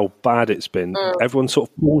it and how bad it's been, everyone sort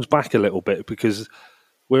of pulls back a little bit, because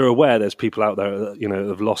we're aware there's people out there that, you know,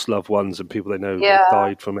 have lost loved ones and people they know have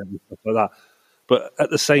died from it and stuff like that. But at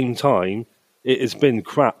the same time, it has been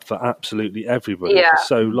crap for absolutely everybody for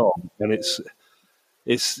so long, and it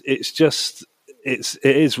is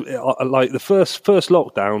like the first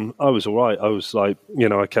lockdown. I was all right. I was like, you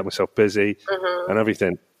know, I kept myself busy and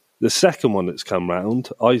everything. The second one that's come round,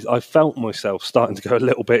 I felt myself starting to go a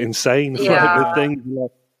little bit insane. Like, with things,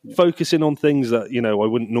 like, focusing on things that, you know, I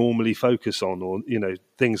wouldn't normally focus on, or, you know,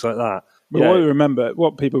 things like that. But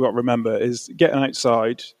what people got to remember is getting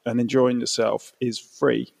outside and enjoying yourself is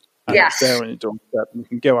free. And it's there on your doorstep, and you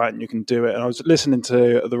can go out and you can do it. And I was listening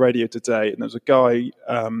to the radio today, and there was a guy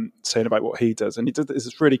saying about what he does, and he did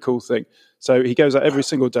this really cool thing. So he goes out every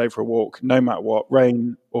single day for a walk, no matter what,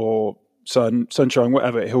 rain or sunshine,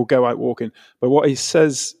 whatever, he'll go out walking. But what he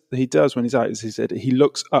says he does when he's out is, he said he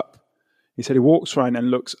looks up. He said he walks around and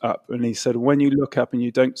looks up, and he said when you look up and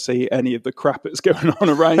you don't see any of the crap that's going on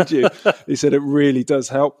around you, he said it really does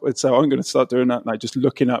help. And so I'm going to start doing that now, just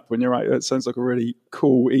looking up when you're out. That sounds like a really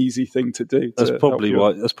cool, easy thing to do. That's probably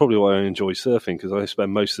why I enjoy surfing, because I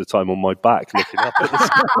spend most of the time on my back looking up at the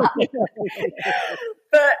sky.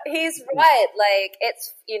 But he's right. Like,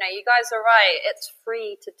 it's, you know, you guys are right. It's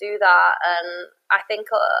free to do that. And I think,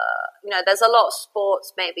 you know, there's a lot of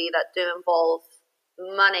sports maybe that do involve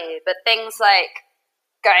money, but things like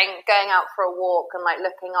going out for a walk and like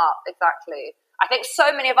looking up, exactly. I think so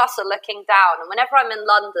many of us are looking down. And whenever I'm in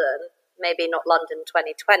London, maybe not London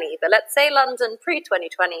 2020, but let's say London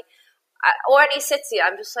pre-2020, or any city,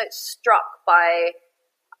 I'm just like struck by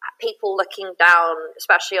people looking down,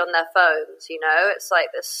 especially on their phones. You know, it's like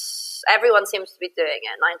this, everyone seems to be doing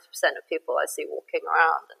it. 90% of people I see walking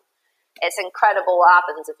around, and it's incredible what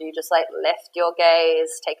happens if you just like lift your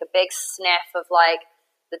gaze, take a big sniff of like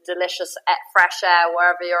the delicious fresh air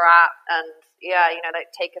wherever you're at, and you know, like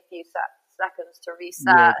take a few seconds to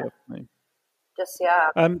reset. Yeah,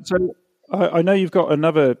 definitely. So I know you've got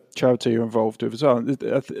another charity you're involved with as well.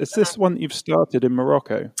 Is this one that you've started in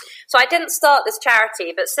Morocco? So I didn't start this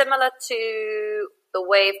charity, but similar to the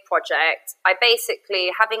Wave Project, I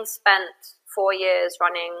basically, having spent 4 years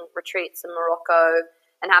running retreats in Morocco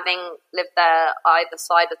and having lived there either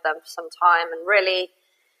side of them for some time and really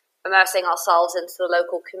immersing ourselves into the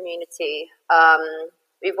local community.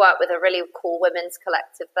 We've worked with a really cool women's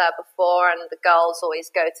collective there before, and the girls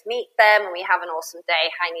always go to meet them, and we have an awesome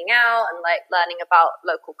day hanging out and like learning about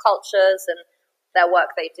local cultures and their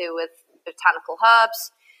work they do with botanical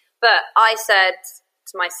herbs. But I said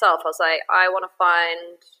to myself, I was like, I want to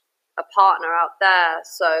find a partner out there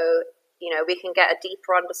so, you know, we can get a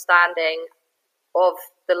deeper understanding of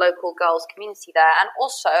the local girls community there, and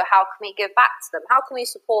also how can we give back to them? How can we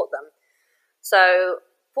support them? So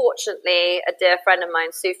fortunately, a dear friend of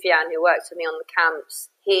mine, Sophie, who works with me on the camps,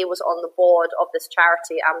 he was on the board of this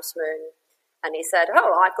charity, Amsmoon, and he said,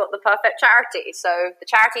 I've got the perfect charity. So the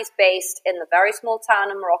charity is based in the very small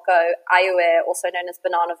town in Morocco, Aouir, also known as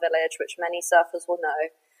Banana Village, which many surfers will know.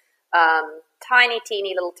 Tiny,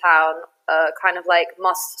 teeny little town, kind of like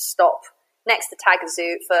must stop next to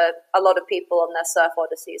Tagazout for a lot of people on their surf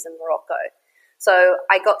odysseys in Morocco. So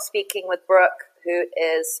I got speaking with Brooke, who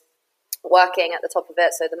is working at the top of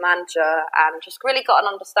it, so the manager, and just really got an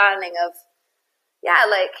understanding of,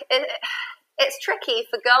 it's tricky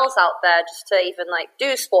for girls out there just to even like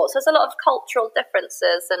do sports. There's a lot of cultural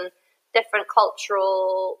differences and different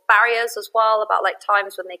cultural barriers as well about like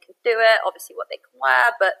times when they can do it, obviously what they can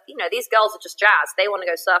wear, but you know, these girls are just jazzed. They want to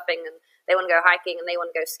go surfing and they want to go hiking and they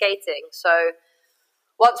want to go skating. So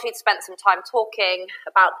once we'd spent some time talking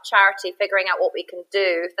about the charity, figuring out what we can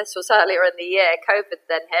do, this was earlier in the year, COVID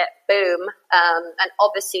then hit, boom. And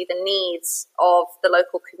obviously the needs of the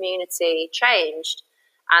local community changed.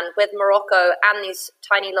 And with Morocco and these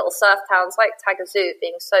tiny little surf towns like Tagazout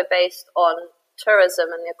being so based on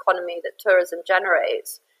tourism and the economy that tourism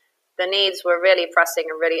generates, the needs were really pressing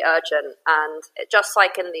and really urgent. And just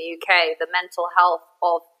like in the UK, the mental health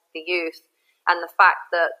of the youth and the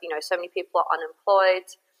fact that, you know, so many people are unemployed,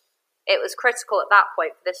 it was critical at that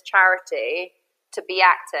point for this charity to be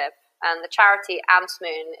active. And the charity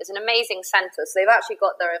Amsmoon is an amazing centre. So they've actually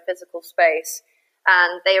got their own physical space.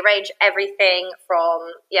 And they arrange everything from,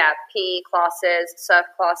 PE classes, surf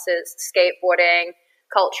classes, skateboarding,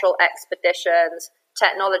 cultural expeditions,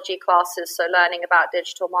 technology classes, so learning about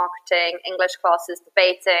digital marketing, English classes,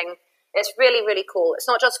 debating. It's really, really cool. It's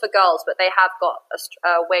not just for girls, but they have got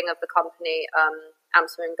a wing of the company,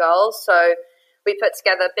 Amsterdam Girls. So we put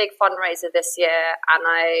together a big fundraiser this year, and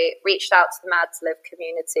I reached out to the Mad to Live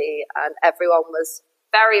community, and everyone was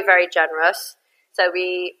very, very generous. So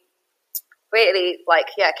we really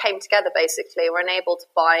came together basically. We're able to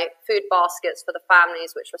buy food baskets for the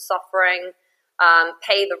families which were suffering,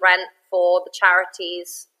 pay the rent for the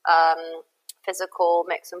charities, physical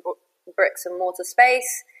mix and bricks and mortar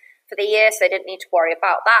space for the year, so they didn't need to worry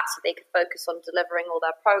about that, so they could focus on delivering all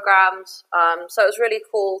their programs. So it was really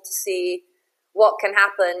cool to see what can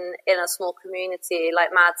happen in a small community like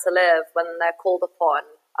Mad to Live when they're called upon.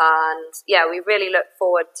 And we really look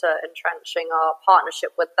forward to entrenching our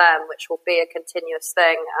partnership with them, which will be a continuous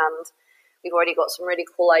thing. And we've already got some really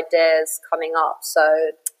cool ideas coming up, so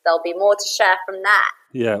there'll be more to share from that.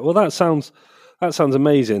 Yeah, well, that sounds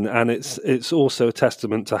amazing, and it's also a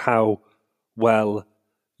testament to how well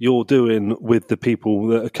you're doing with the people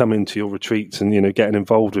that are coming to your retreats and getting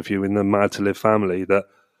involved with you in the Mad to Live family. That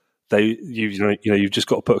you've just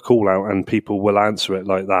got to put a call out and people will answer it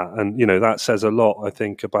like that, and that says a lot, I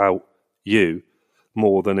think, about you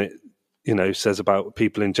more than it says about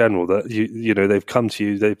people in general. That they've come to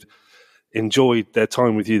you, they've enjoyed their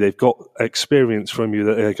time with you, they've got experience from you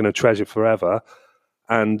that they're going to treasure forever,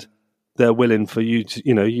 and they're willing for you to,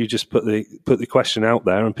 you just put the question out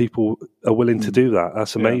there and people are willing to do that.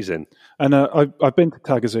 That's amazing. Yeah. And I've been to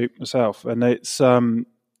Tagazook myself, and it's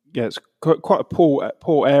it's quite a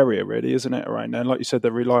poor area, really, isn't it, around there? And like you said, they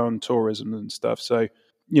rely on tourism and stuff. So,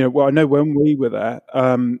 I know when we were there,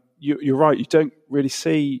 you're right, you don't really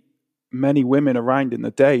see many women around in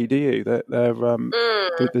the day, do you?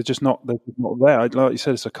 They're just not there. Like you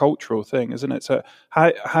said, it's a cultural thing, isn't it? So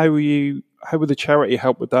how would the charity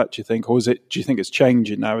help with that, do you think? Or do you think it's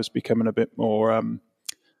changing now? It's becoming a bit more, I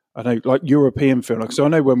don't know, like European feel? So I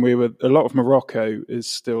know when we were, a lot of Morocco is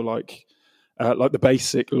still like the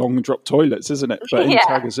basic long drop toilets, isn't it? But in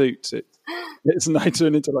Tagazook, it's now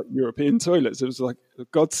turned into like European toilets. It was like a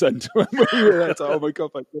godsend when we were there. Oh my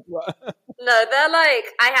God, I did that. No, they're like,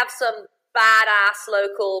 I have some badass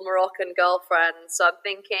local Moroccan girlfriends. So I'm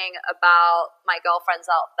thinking about my girlfriends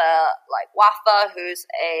out there, like Wafa, who's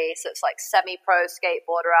it's like semi-pro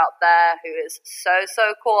skateboarder out there, who is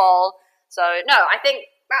so cool. So no, I think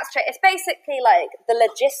it's basically like the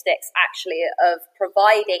logistics actually of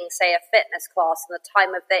providing, say, a fitness class and the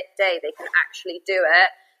time of day they can actually do it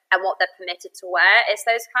and what they're permitted to wear. It's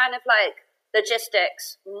those kind of like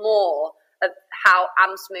logistics more of how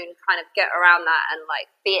Amsmoon kind of get around that and like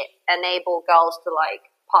enable girls to like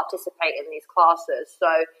participate in these classes. So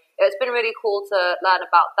it's been really cool to learn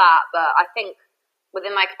about that. But I think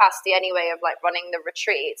within my capacity anyway of like running the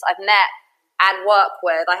retreats, I've met and work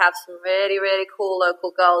with, I have some really, really cool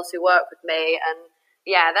local girls who work with me, and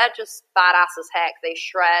they're just badass as heck. They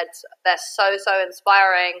shred. They're so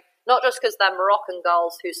inspiring, not just because they're Moroccan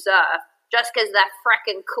girls who surf, just because they're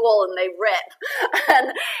freaking cool and they rip.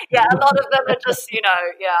 And a lot of them are just,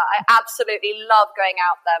 I absolutely love going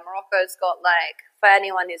out there. Morocco's got like, for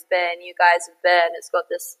anyone who's been, you guys have been, it's got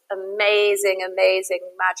this amazing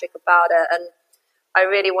magic about it. And I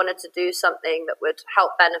really wanted to do something that would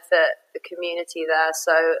help benefit the community there.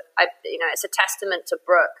 So it's a testament to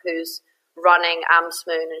Brooke, who's running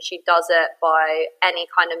Amsmoon, and she does it by any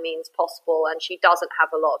kind of means possible, and she doesn't have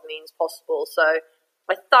a lot of means possible. So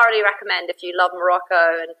I thoroughly recommend, if you love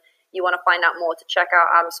Morocco and you want to find out more, to check out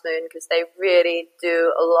Amsmoon, because they really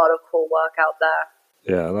do a lot of cool work out there.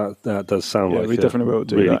 Yeah, that does sound like we definitely will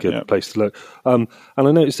do really that, good place to look. And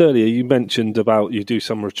I noticed earlier you mentioned about you do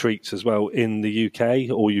some retreats as well in the UK,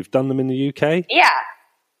 or you've done them in the UK. Yeah.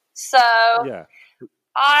 So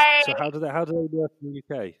So how do they work in the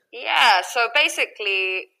UK? Yeah. So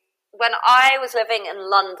basically, when I was living in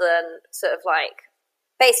London,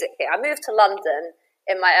 I moved to London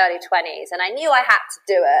in my early 20s, and I knew I had to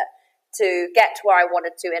do it to get to where I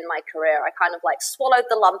wanted to in my career. I kind of like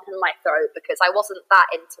swallowed the lump in my throat because I wasn't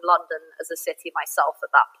that into London as a city myself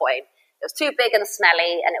at that point. It was too big and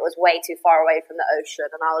smelly, and it was way too far away from the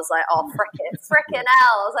ocean. And I was like, oh, frickin'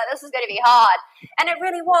 hell. I was like, this is going to be hard. And it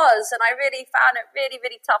really was. And I really found it really,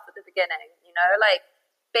 really tough at the beginning. Like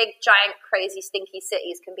big, giant, crazy, stinky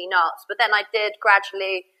cities can be nuts. But then I did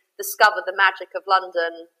gradually discover the magic of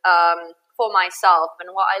London for myself.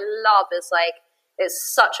 And what I love is like,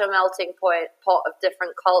 it's such a melting pot of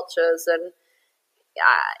different cultures. And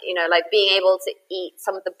like being able to eat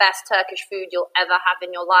some of the best Turkish food you'll ever have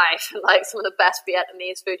in your life, and like some of the best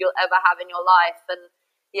Vietnamese food you'll ever have in your life. And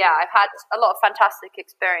yeah, I've had a lot of fantastic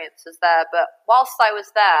experiences there. But whilst I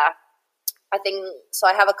was there, I think, so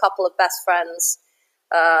I have a couple of best friends,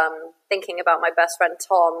 thinking about my best friend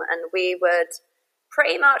Tom, and we would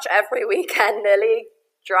pretty much every weekend nearly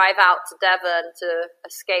drive out to Devon to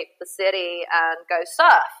escape the city and go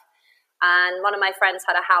surf. And one of my friends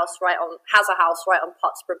has a house right on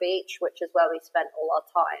Pottsborough Beach, which is where we spent all our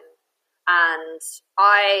time. And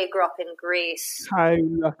I grew up in Greece. How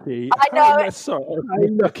lucky! I know. Sorry, how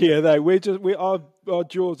lucky are they? Our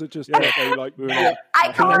jaws are just like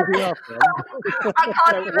I can't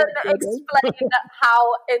even explain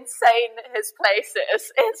how insane his place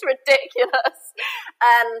is. It's ridiculous.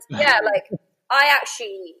 And yeah, like I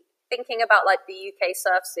actually thinking about like the UK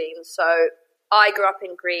surf scene. So I grew up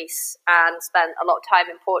in Greece and spent a lot of time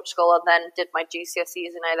in Portugal, and then did my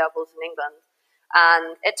GCSEs and A-levels in England.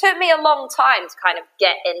 And it took me a long time to kind of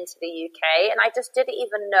get into the UK, and I just didn't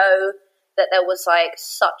even know that there was like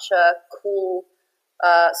such a cool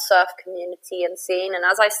surf community and scene. And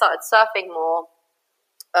as I started surfing more,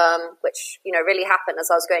 which really happened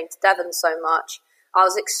as I was going to Devon so much, I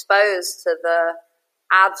was exposed to the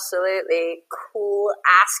absolutely cool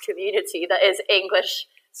ass community that is English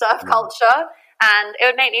surf culture. And it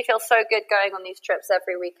would make me feel so good going on these trips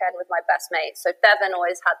every weekend with my best mates. So Devon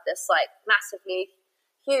always had this like massively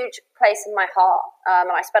huge place in my heart. And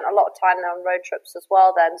I spent a lot of time there on road trips as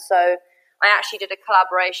well then. So I actually did a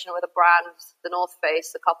collaboration with a brand, the North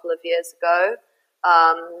Face, a couple of years ago.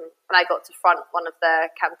 And I got to front one of their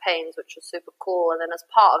campaigns, which was super cool. And then as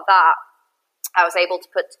part of that, I was able to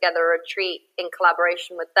put together a retreat in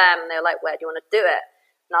collaboration with them. And they were like, where do you want to do it?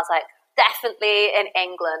 And I was like, definitely in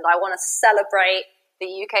England. I want to celebrate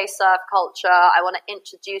the UK surf culture. I want to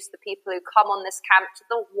introduce the people who come on this camp to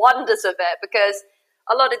the wonders of it, because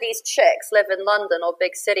a lot of these chicks live in London or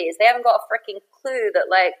big cities. They haven't got a freaking clue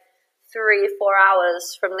that like 3-4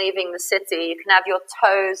 hours from leaving the city, you can have your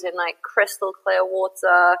toes in like crystal clear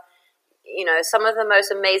water. Some of the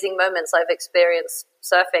most amazing moments I've experienced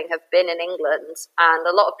surfing have been in England, and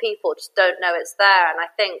a lot of people just don't know it's there. And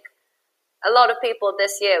I think a lot of people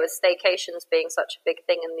this year, with staycations being such a big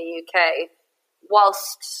thing in the UK,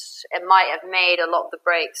 whilst it might have made a lot of the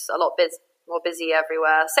breaks a lot more busy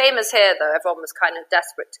everywhere. Same as here, though. Everyone was kind of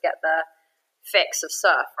desperate to get their fix of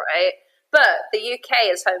surf, right? But the UK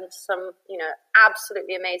is home to some,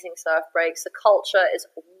 absolutely amazing surf breaks. The culture is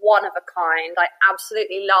one of a kind. I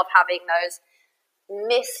absolutely love having those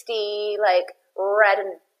misty, like red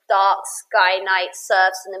and dark sky night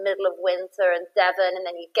surfs in the middle of winter in Devon, and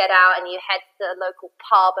then you get out and you head to the local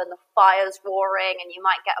pub and the fire's roaring and you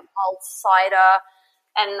might get a mulled cider.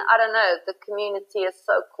 And I don't know, the community is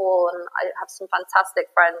so cool, and I have some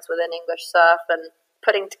fantastic friends within English surf, and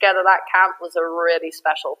putting together that camp was a really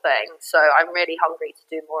special thing. So I'm really hungry to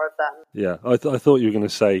do more of them. Yeah, I thought you were going to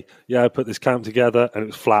say, I put this camp together and it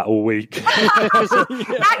was flat all week.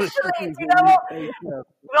 Actually, do you know what?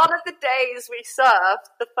 One of the days we surfed,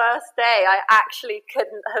 the first day, I actually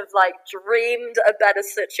couldn't have like dreamed a better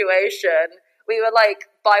situation. We were like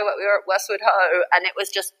we were at Westwood Ho, and it was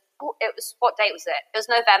what date was it? It was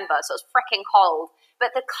November, so it was freaking cold.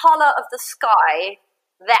 But the colour of the sky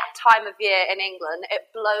that time of year in England,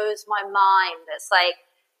 it blows my mind. It's like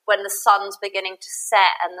when the sun's beginning to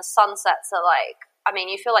set, and the sunsets are like,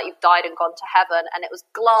 you feel like you've died and gone to heaven, and it was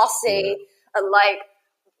glassy and like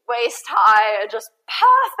waist high and just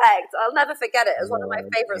perfect. I'll never forget it. It was one of my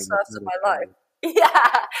favourite surfs of my life.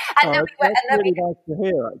 Yeah. And then we went, really nice to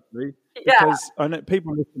hear, actually. Because I know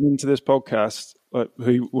people listening to this podcast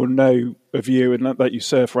who will know of you and that you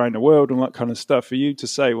surf around the world and that kind of stuff. For you to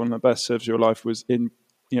say one of the best surfs of your life was in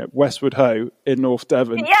Westwood Ho in North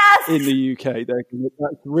Devon, in the UK,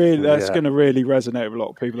 that's going to really resonate with a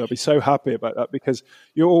lot of people. They'll be so happy about that, because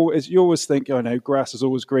you always think, grass is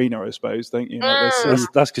always greener, I suppose, don't you?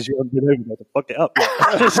 That's because you haven't been over there to fuck it up yet.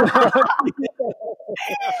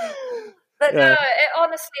 But no, it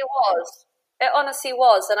honestly was. It honestly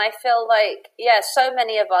was. And I feel like, so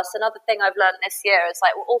many of us, another thing I've learned this year is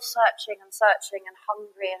like we're all searching and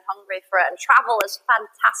hungry for it. And travel is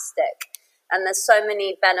fantastic. And there's so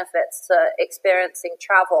many benefits to experiencing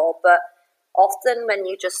travel. But often when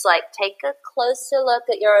you just like take a closer look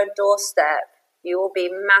at your own doorstep, you will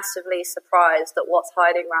be massively surprised at what's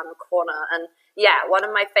hiding around the corner. And one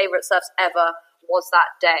of my favorite surfs ever was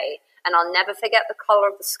that day. And I'll never forget the color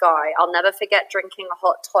of the sky. I'll never forget drinking a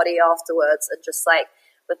hot toddy afterwards and just like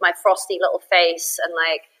with my frosty little face and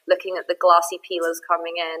like looking at the glassy peelers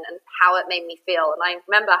coming in and how it made me feel. And I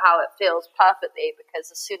remember how it feels perfectly because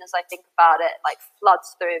as soon as I think about it, like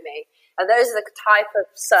floods through me. And those are the type of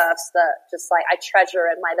surfs that just like I treasure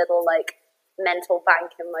in my little like mental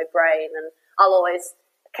bank in my brain, and I'll always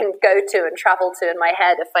can go to and travel to in my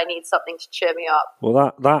head if I need something to cheer me up.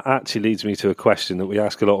 Well, that actually leads me to a question that we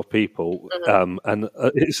ask a lot of people, and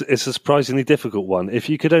it's a surprisingly difficult one. If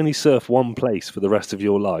you could only surf one place for the rest of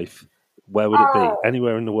your life, where would it be?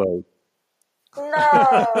 Anywhere in the world? No.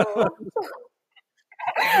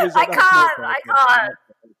 I can't.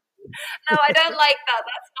 No, I don't like that.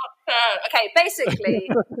 That's not fair. Okay, basically,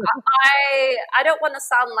 I don't want to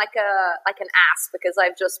sound like an ass because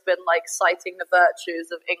I've just been like citing the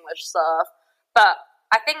virtues of English surf, but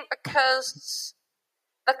I think because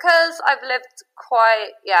I've lived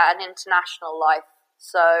quite an international life,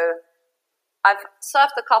 so I've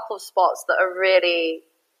surfed a couple of spots that are really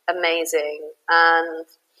amazing, and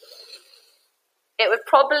it would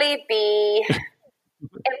probably be.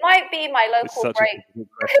 It might be my local break.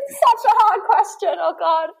 It's such a hard question. Oh,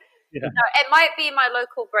 God. Yeah. No, it might be my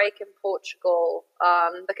local break in Portugal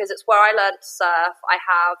because it's where I learned to surf. I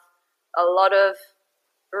have a lot of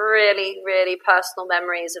really, really personal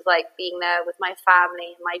memories of like being there with my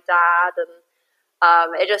family and my dad.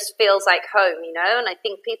 And it just feels like home, you know? And I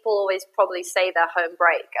think people always probably say their home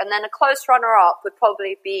break. And then a close runner-up would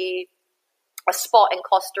probably be a spot in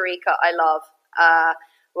Costa Rica I love.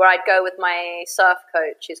 Where I'd go with my surf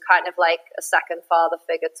coach, who's kind of like a second father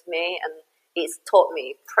figure to me, and he's taught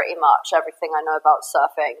me pretty much everything I know about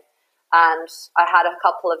surfing. And I had a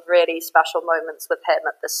couple of really special moments with him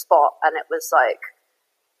at this spot, and it was like,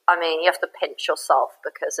 I mean, you have to pinch yourself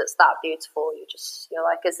because it's that beautiful. You're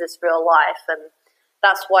like, is this real life? And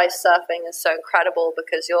that's why surfing is so incredible,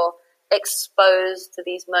 because you're exposed to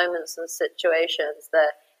these moments and situations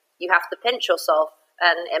that you have to pinch yourself.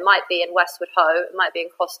 And it might be in Westwood Ho, it might be in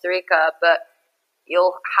Costa Rica, but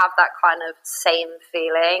you'll have that kind of same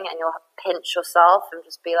feeling and you'll pinch yourself and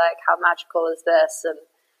just be like, how magical is this? And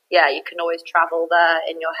yeah, you can always travel there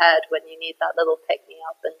in your head when you need that little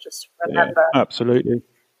pick-me-up and just remember. Yeah, absolutely.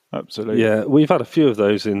 Yeah, we've had a few of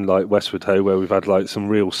those in like Westwood Ho where we've had like some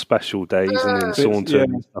real special days and in Saunton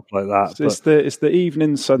and stuff like that. It's the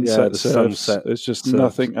evening sunset. The sunset. There's just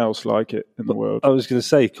nothing else like it in the world. I was going to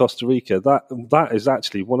say Costa Rica. That is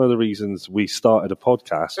actually one of the reasons we started a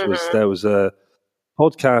podcast. Was there was a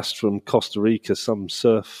podcast from Costa Rica, some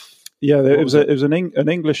surf. Yeah, it was an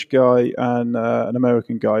English guy and an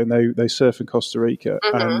American guy, and they surf in Costa Rica,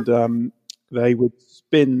 and they would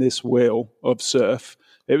spin this wheel of surf.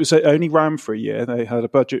 It only ran for a year. They had a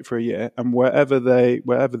budget for a year, and wherever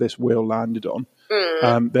this wheel landed on,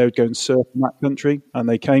 they would go and surf in that country. And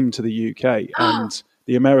they came to the UK, and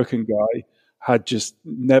the American guy had just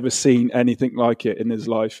never seen anything like it in his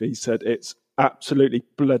life. He said it's absolutely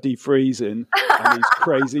bloody freezing, and these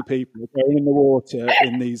crazy people are going in the water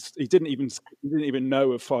in these. He didn't even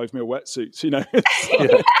know of 5 mil wetsuits. You know.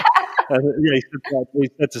 He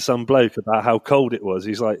said to some bloke about how cold it was.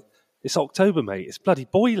 He's like, it's October, mate. It's bloody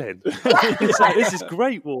boiling. This is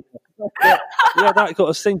great water. That got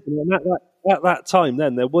us thinking. And at that time,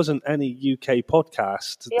 then there wasn't any UK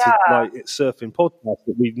podcast, like surfing podcast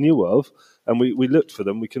that we knew of, and we looked for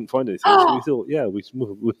them. We couldn't find anything, so we thought,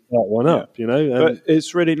 we'll start one up. You know. But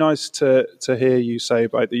it's really nice to hear you say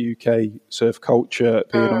about the UK surf culture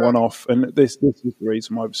being a one-off, and this is the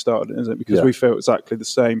reason why we started, isn't it? Because we feel exactly the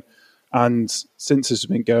same. And since this has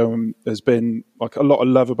been going, there's been like a lot of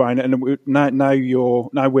love about it, and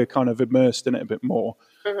now we're kind of immersed in it a bit more,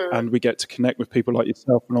 and we get to connect with people like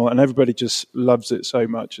yourself and all, and everybody just loves it so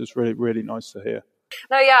much. It's really, really nice to hear.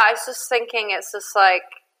 No, I was just thinking, it's just like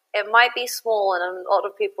it might be small, and a lot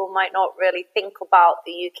of people might not really think about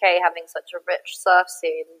the UK having such a rich surf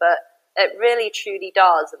scene, but it really truly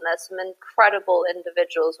does, and there's some incredible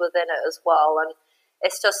individuals within it as well, and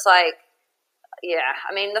it's just like. Yeah,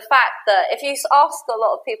 I mean, the fact that if you ask a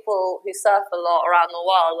lot of people who surf a lot around the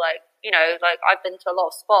world, like, you know, like I've been to a lot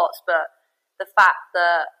of spots, but the fact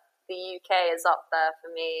that the UK is up there for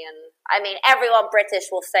me, and I mean, everyone British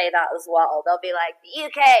will say that as well. They'll be like, the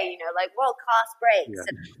UK, you know, like world-class breaks.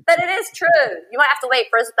 Yeah. But it is true. You might have to wait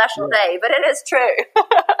for a special day, but it is true.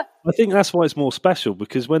 I think that's why it's more special,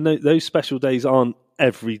 because when those special days aren't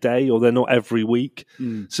every day or they're not every week.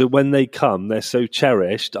 So when they come, they're so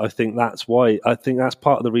cherished. I think that's part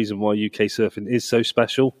of the reason why UK surfing is so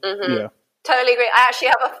special. Yeah. Totally agree. I actually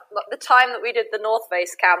have the time that we did the North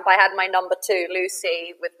Face camp, I had my number 2,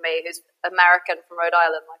 Lucy, with me, who's American from Rhode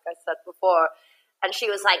Island, like I said before. And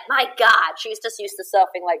she was like, my God, she's just used to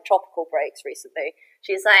surfing like tropical breaks recently.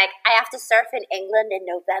 She's like, I have to surf in England in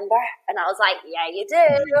November. And I was like, yeah, you do.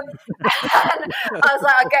 And I was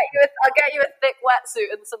like, I'll get you a thick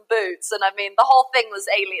wetsuit and some boots. And I mean, the whole thing was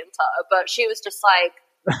alien to her, but she was just like,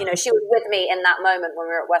 she was with me in that moment when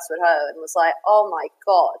we were at Westwood Ho and was like, oh my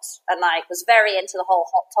God. And like was very into the whole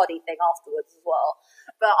hot toddy thing afterwards as well.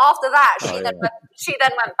 But after that, she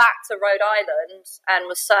then went back to Rhode Island and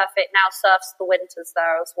was now surfs the winters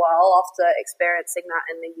there as well after experiencing that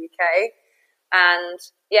in the UK. And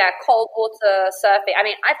yeah, cold water surfing. I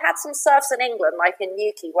mean, I've had some surfs in England, like in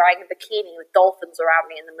Newquay, wearing a bikini with dolphins around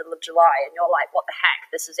me in the middle of July. And you're like, what the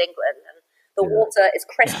heck? This is England. And the water is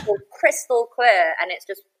crystal clear, and it's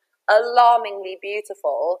just alarmingly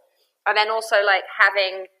beautiful. And then also like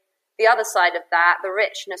having the other side of that, the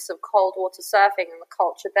richness of cold water surfing and the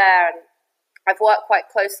culture there. And I've worked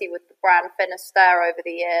quite closely with the brand Finisterre over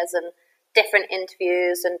the years, and different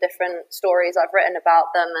interviews and different stories I've written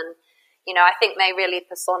about them. And, I think they really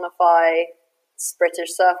personify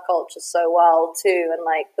British surf culture so well too. And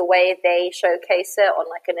like the way they showcase it on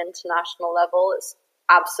like an international level is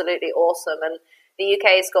absolutely awesome. And the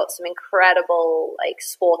UK's got some incredible like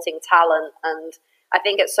sporting talent, and I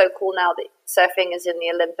think it's so cool now that surfing is in the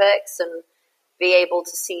Olympics and be able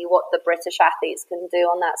to see what the British athletes can do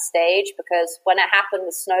on that stage. Because when it happened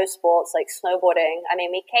with snow sports like snowboarding, I mean,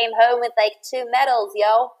 we came home with like 2 medals,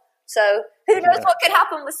 yo. So who knows what could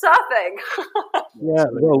happen with surfing? Yeah,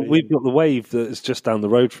 well, we've got the wave that's just down the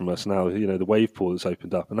road from us now, the wave pool that's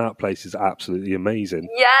opened up, and that place is absolutely amazing.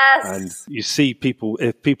 Yes. And you see if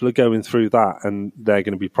people are going through that and they're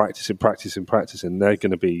going to be practicing, they're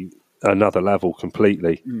going to be another level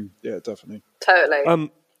completely. Yeah, definitely. Totally.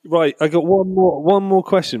 Right, I got one more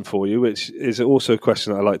question for you, which is also a question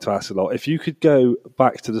that I like to ask a lot. If you could go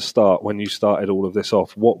back to the start when you started all of this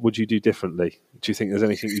off, what would you do differently? Do you think there's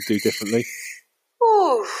anything you'd do differently?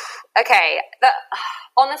 Ooh, okay.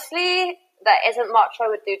 Honestly, there isn't much I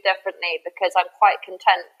would do differently because I'm quite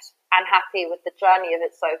content and happy with the journey of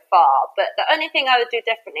it so far. But the only thing I would do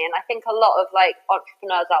differently, and I think a lot of like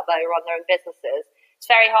entrepreneurs out there who run their own businesses, it's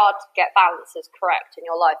very hard to get balances correct in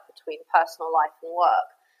your life between personal life and work.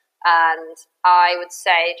 And I would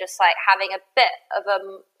say just like having a bit of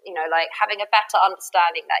having a better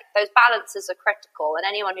understanding that those balances are critical. And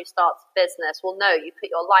anyone who starts a business will know you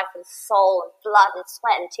put your life and soul and blood and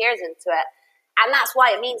sweat and tears into it. And that's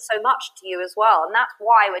why it means so much to you as well. And that's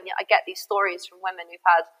why when I get these stories from women who've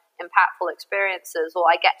had impactful experiences, or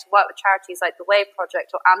I get to work with charities like the Wave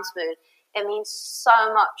Project or Amsmoon, it means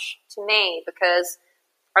so much to me because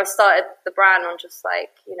I started the brand on just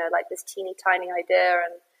like this teeny tiny idea,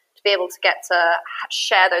 and to be able to get to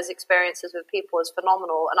share those experiences with people is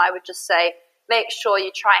phenomenal. And I would just say, make sure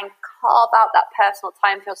you try and carve out that personal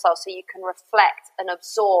time for yourself so you can reflect and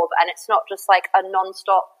absorb. And it's not just like a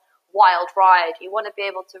non-stop wild ride. You want to be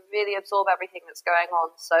able to really absorb everything that's going on.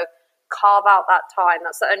 So carve out that time.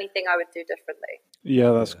 That's the only thing I would do differently.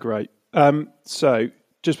 Yeah, that's great. So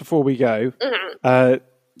just before we go,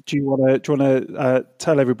 do you want to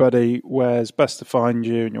tell everybody where's best to find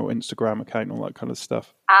you and your Instagram account and all that kind of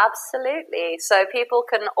stuff? Absolutely. So people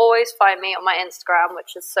can always find me on my Instagram,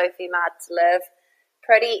 which is Sophie Mad to Live.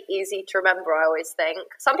 Pretty easy to remember, I always think.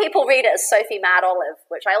 Some people read it as Sophie Mad Olive,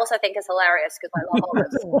 which I also think is hilarious because I love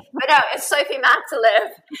olives. But no, it's Sophie Mad to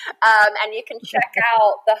Live. And you can check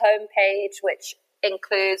out the homepage, which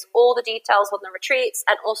includes all the details on the retreats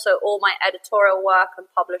and also all my editorial work and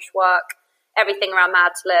published work. Everything around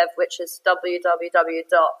Mad to Live, which is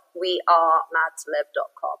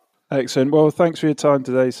www.wearemadtolive.com. Excellent. Well, thanks for your time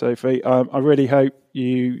today, Sophie. I really hope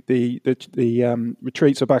the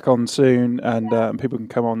retreats are back on soon and people can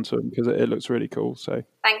come on to them because it looks really cool. So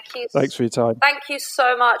thank you. Thanks for your time. Thank you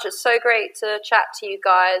so much. It's so great to chat to you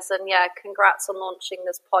guys. And yeah, congrats on launching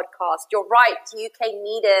this podcast. You're right. UK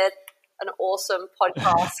needed an awesome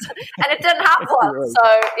podcast and it didn't have one. Right.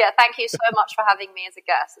 So yeah, thank you so much for having me as a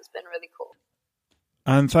guest. It's been really cool.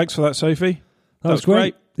 And thanks for that, Sophie. That was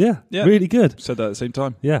great. Yeah, really good. Said that at the same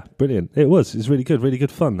time. Yeah, brilliant. It was really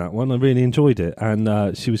good fun, that one. I really enjoyed it.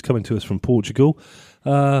 And she was coming to us from Portugal.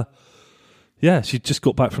 She just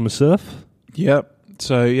got back from a surf. Yeah.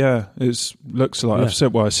 So yeah, it looks like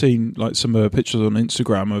I've seen like some of her pictures on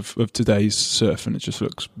Instagram of today's surf, and it just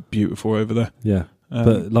looks beautiful over there. Yeah,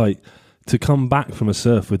 but like to come back from a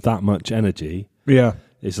surf with that much energy,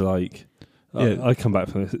 is like. I come back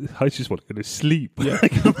from this. I just want to go to sleep. Yeah.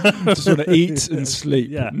 Just want to eat and sleep.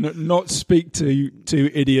 Yeah. Not speak to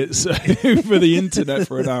idiots over the internet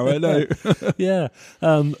for an hour. No. Yeah.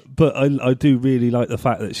 But I do really like the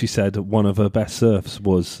fact that she said one of her best surfs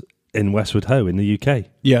was in Westwood Ho in the UK.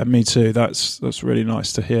 Yeah, me too. That's really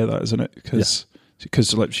nice to hear that, isn't it?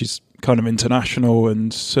 Because like she's kind of international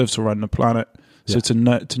and serves around the planet. So to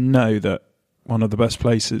know that one of the best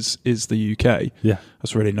places is the UK. Yeah,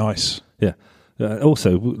 that's really nice. Yeah.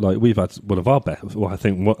 Also, like we've had one of our best, I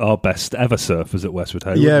think our best ever surfers at Westwood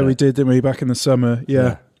Ho. Yeah, we did, didn't we? Back in the summer.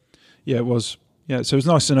 Yeah, it was. Yeah, so it's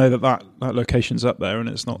nice to know that location's up there and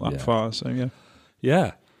it's not that far. So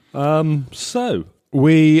yeah. So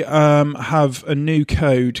we have a new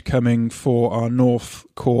code coming for our North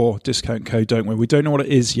Core discount code, don't we? We don't know what it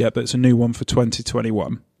is yet, but it's a new one for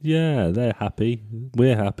 2021. Yeah, they're happy.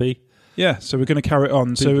 We're happy. Yeah, so we're going to carry it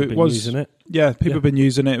on. People so have been using it. Yeah, people have been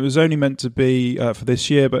using it. It was only meant to be for this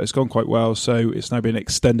year, but it's gone quite well. So it's now been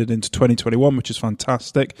extended into 2021, which is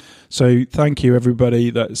fantastic. So thank you, everybody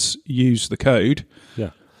that's used the code. Yeah.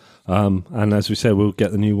 And as we said, we'll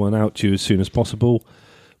get the new one out to you as soon as possible.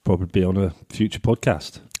 Probably be on a future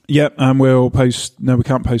podcast. Yep, and we'll post... No, we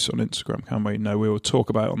can't post it on Instagram, can we? No, we will talk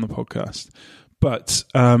about it on the podcast. But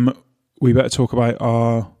we better talk about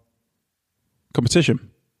our competition.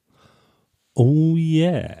 Oh,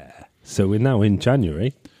 yeah. So we're now in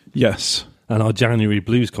January. Yes. And our January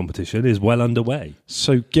Blues competition is well underway.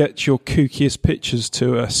 So get your kookiest pictures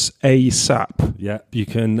to us ASAP. Yeah, you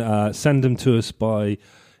can send them to us by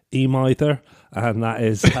eMither, and that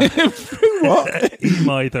is... What?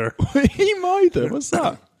 eMither. eMither? What's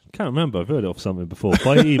that? Can't remember. I've heard of something before.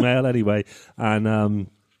 By email, anyway. And...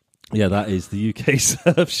 that is the UK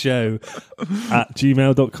Surf Show at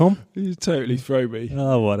gmail.com. You totally throw me.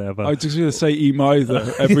 Oh, whatever. I just going to say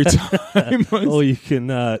eMither every time. Or you can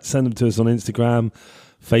send them to us on Instagram,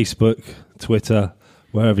 Facebook, Twitter,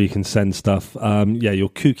 wherever you can send stuff. Your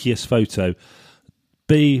kookiest photo.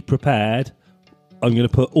 Be prepared. I'm going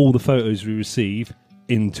to put all the photos we receive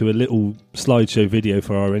into a little slideshow video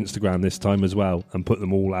for our Instagram this time as well, and put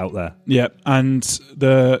them all out there. Yeah, and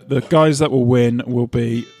the guys that will win there'll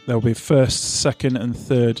be first, second, and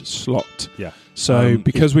third slot. Yeah. So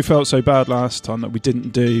because we felt so bad last time that we didn't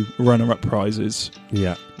do runner-up prizes, we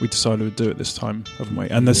decided we'd do it this time, haven't we?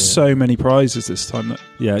 And there's so many prizes this time that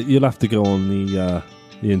you'll have to go on the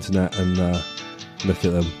internet and look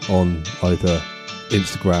at them on either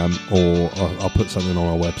Instagram, or I'll put something on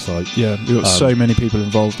our website. Yeah, we've got so many people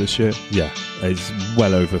involved this year. Yeah, it's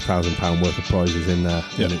well over £1,000 worth of prizes in there,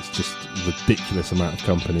 and it's just ridiculous amount of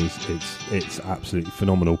companies. It's absolutely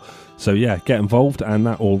phenomenal. So get involved, and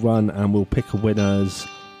that will run, and we'll pick a winners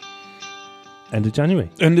end of January.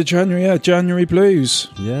 January Blues.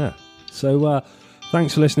 Yeah. So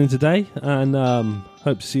thanks for listening today, and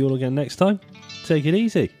hope to see you all again next time. Take it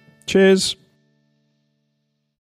easy. Cheers.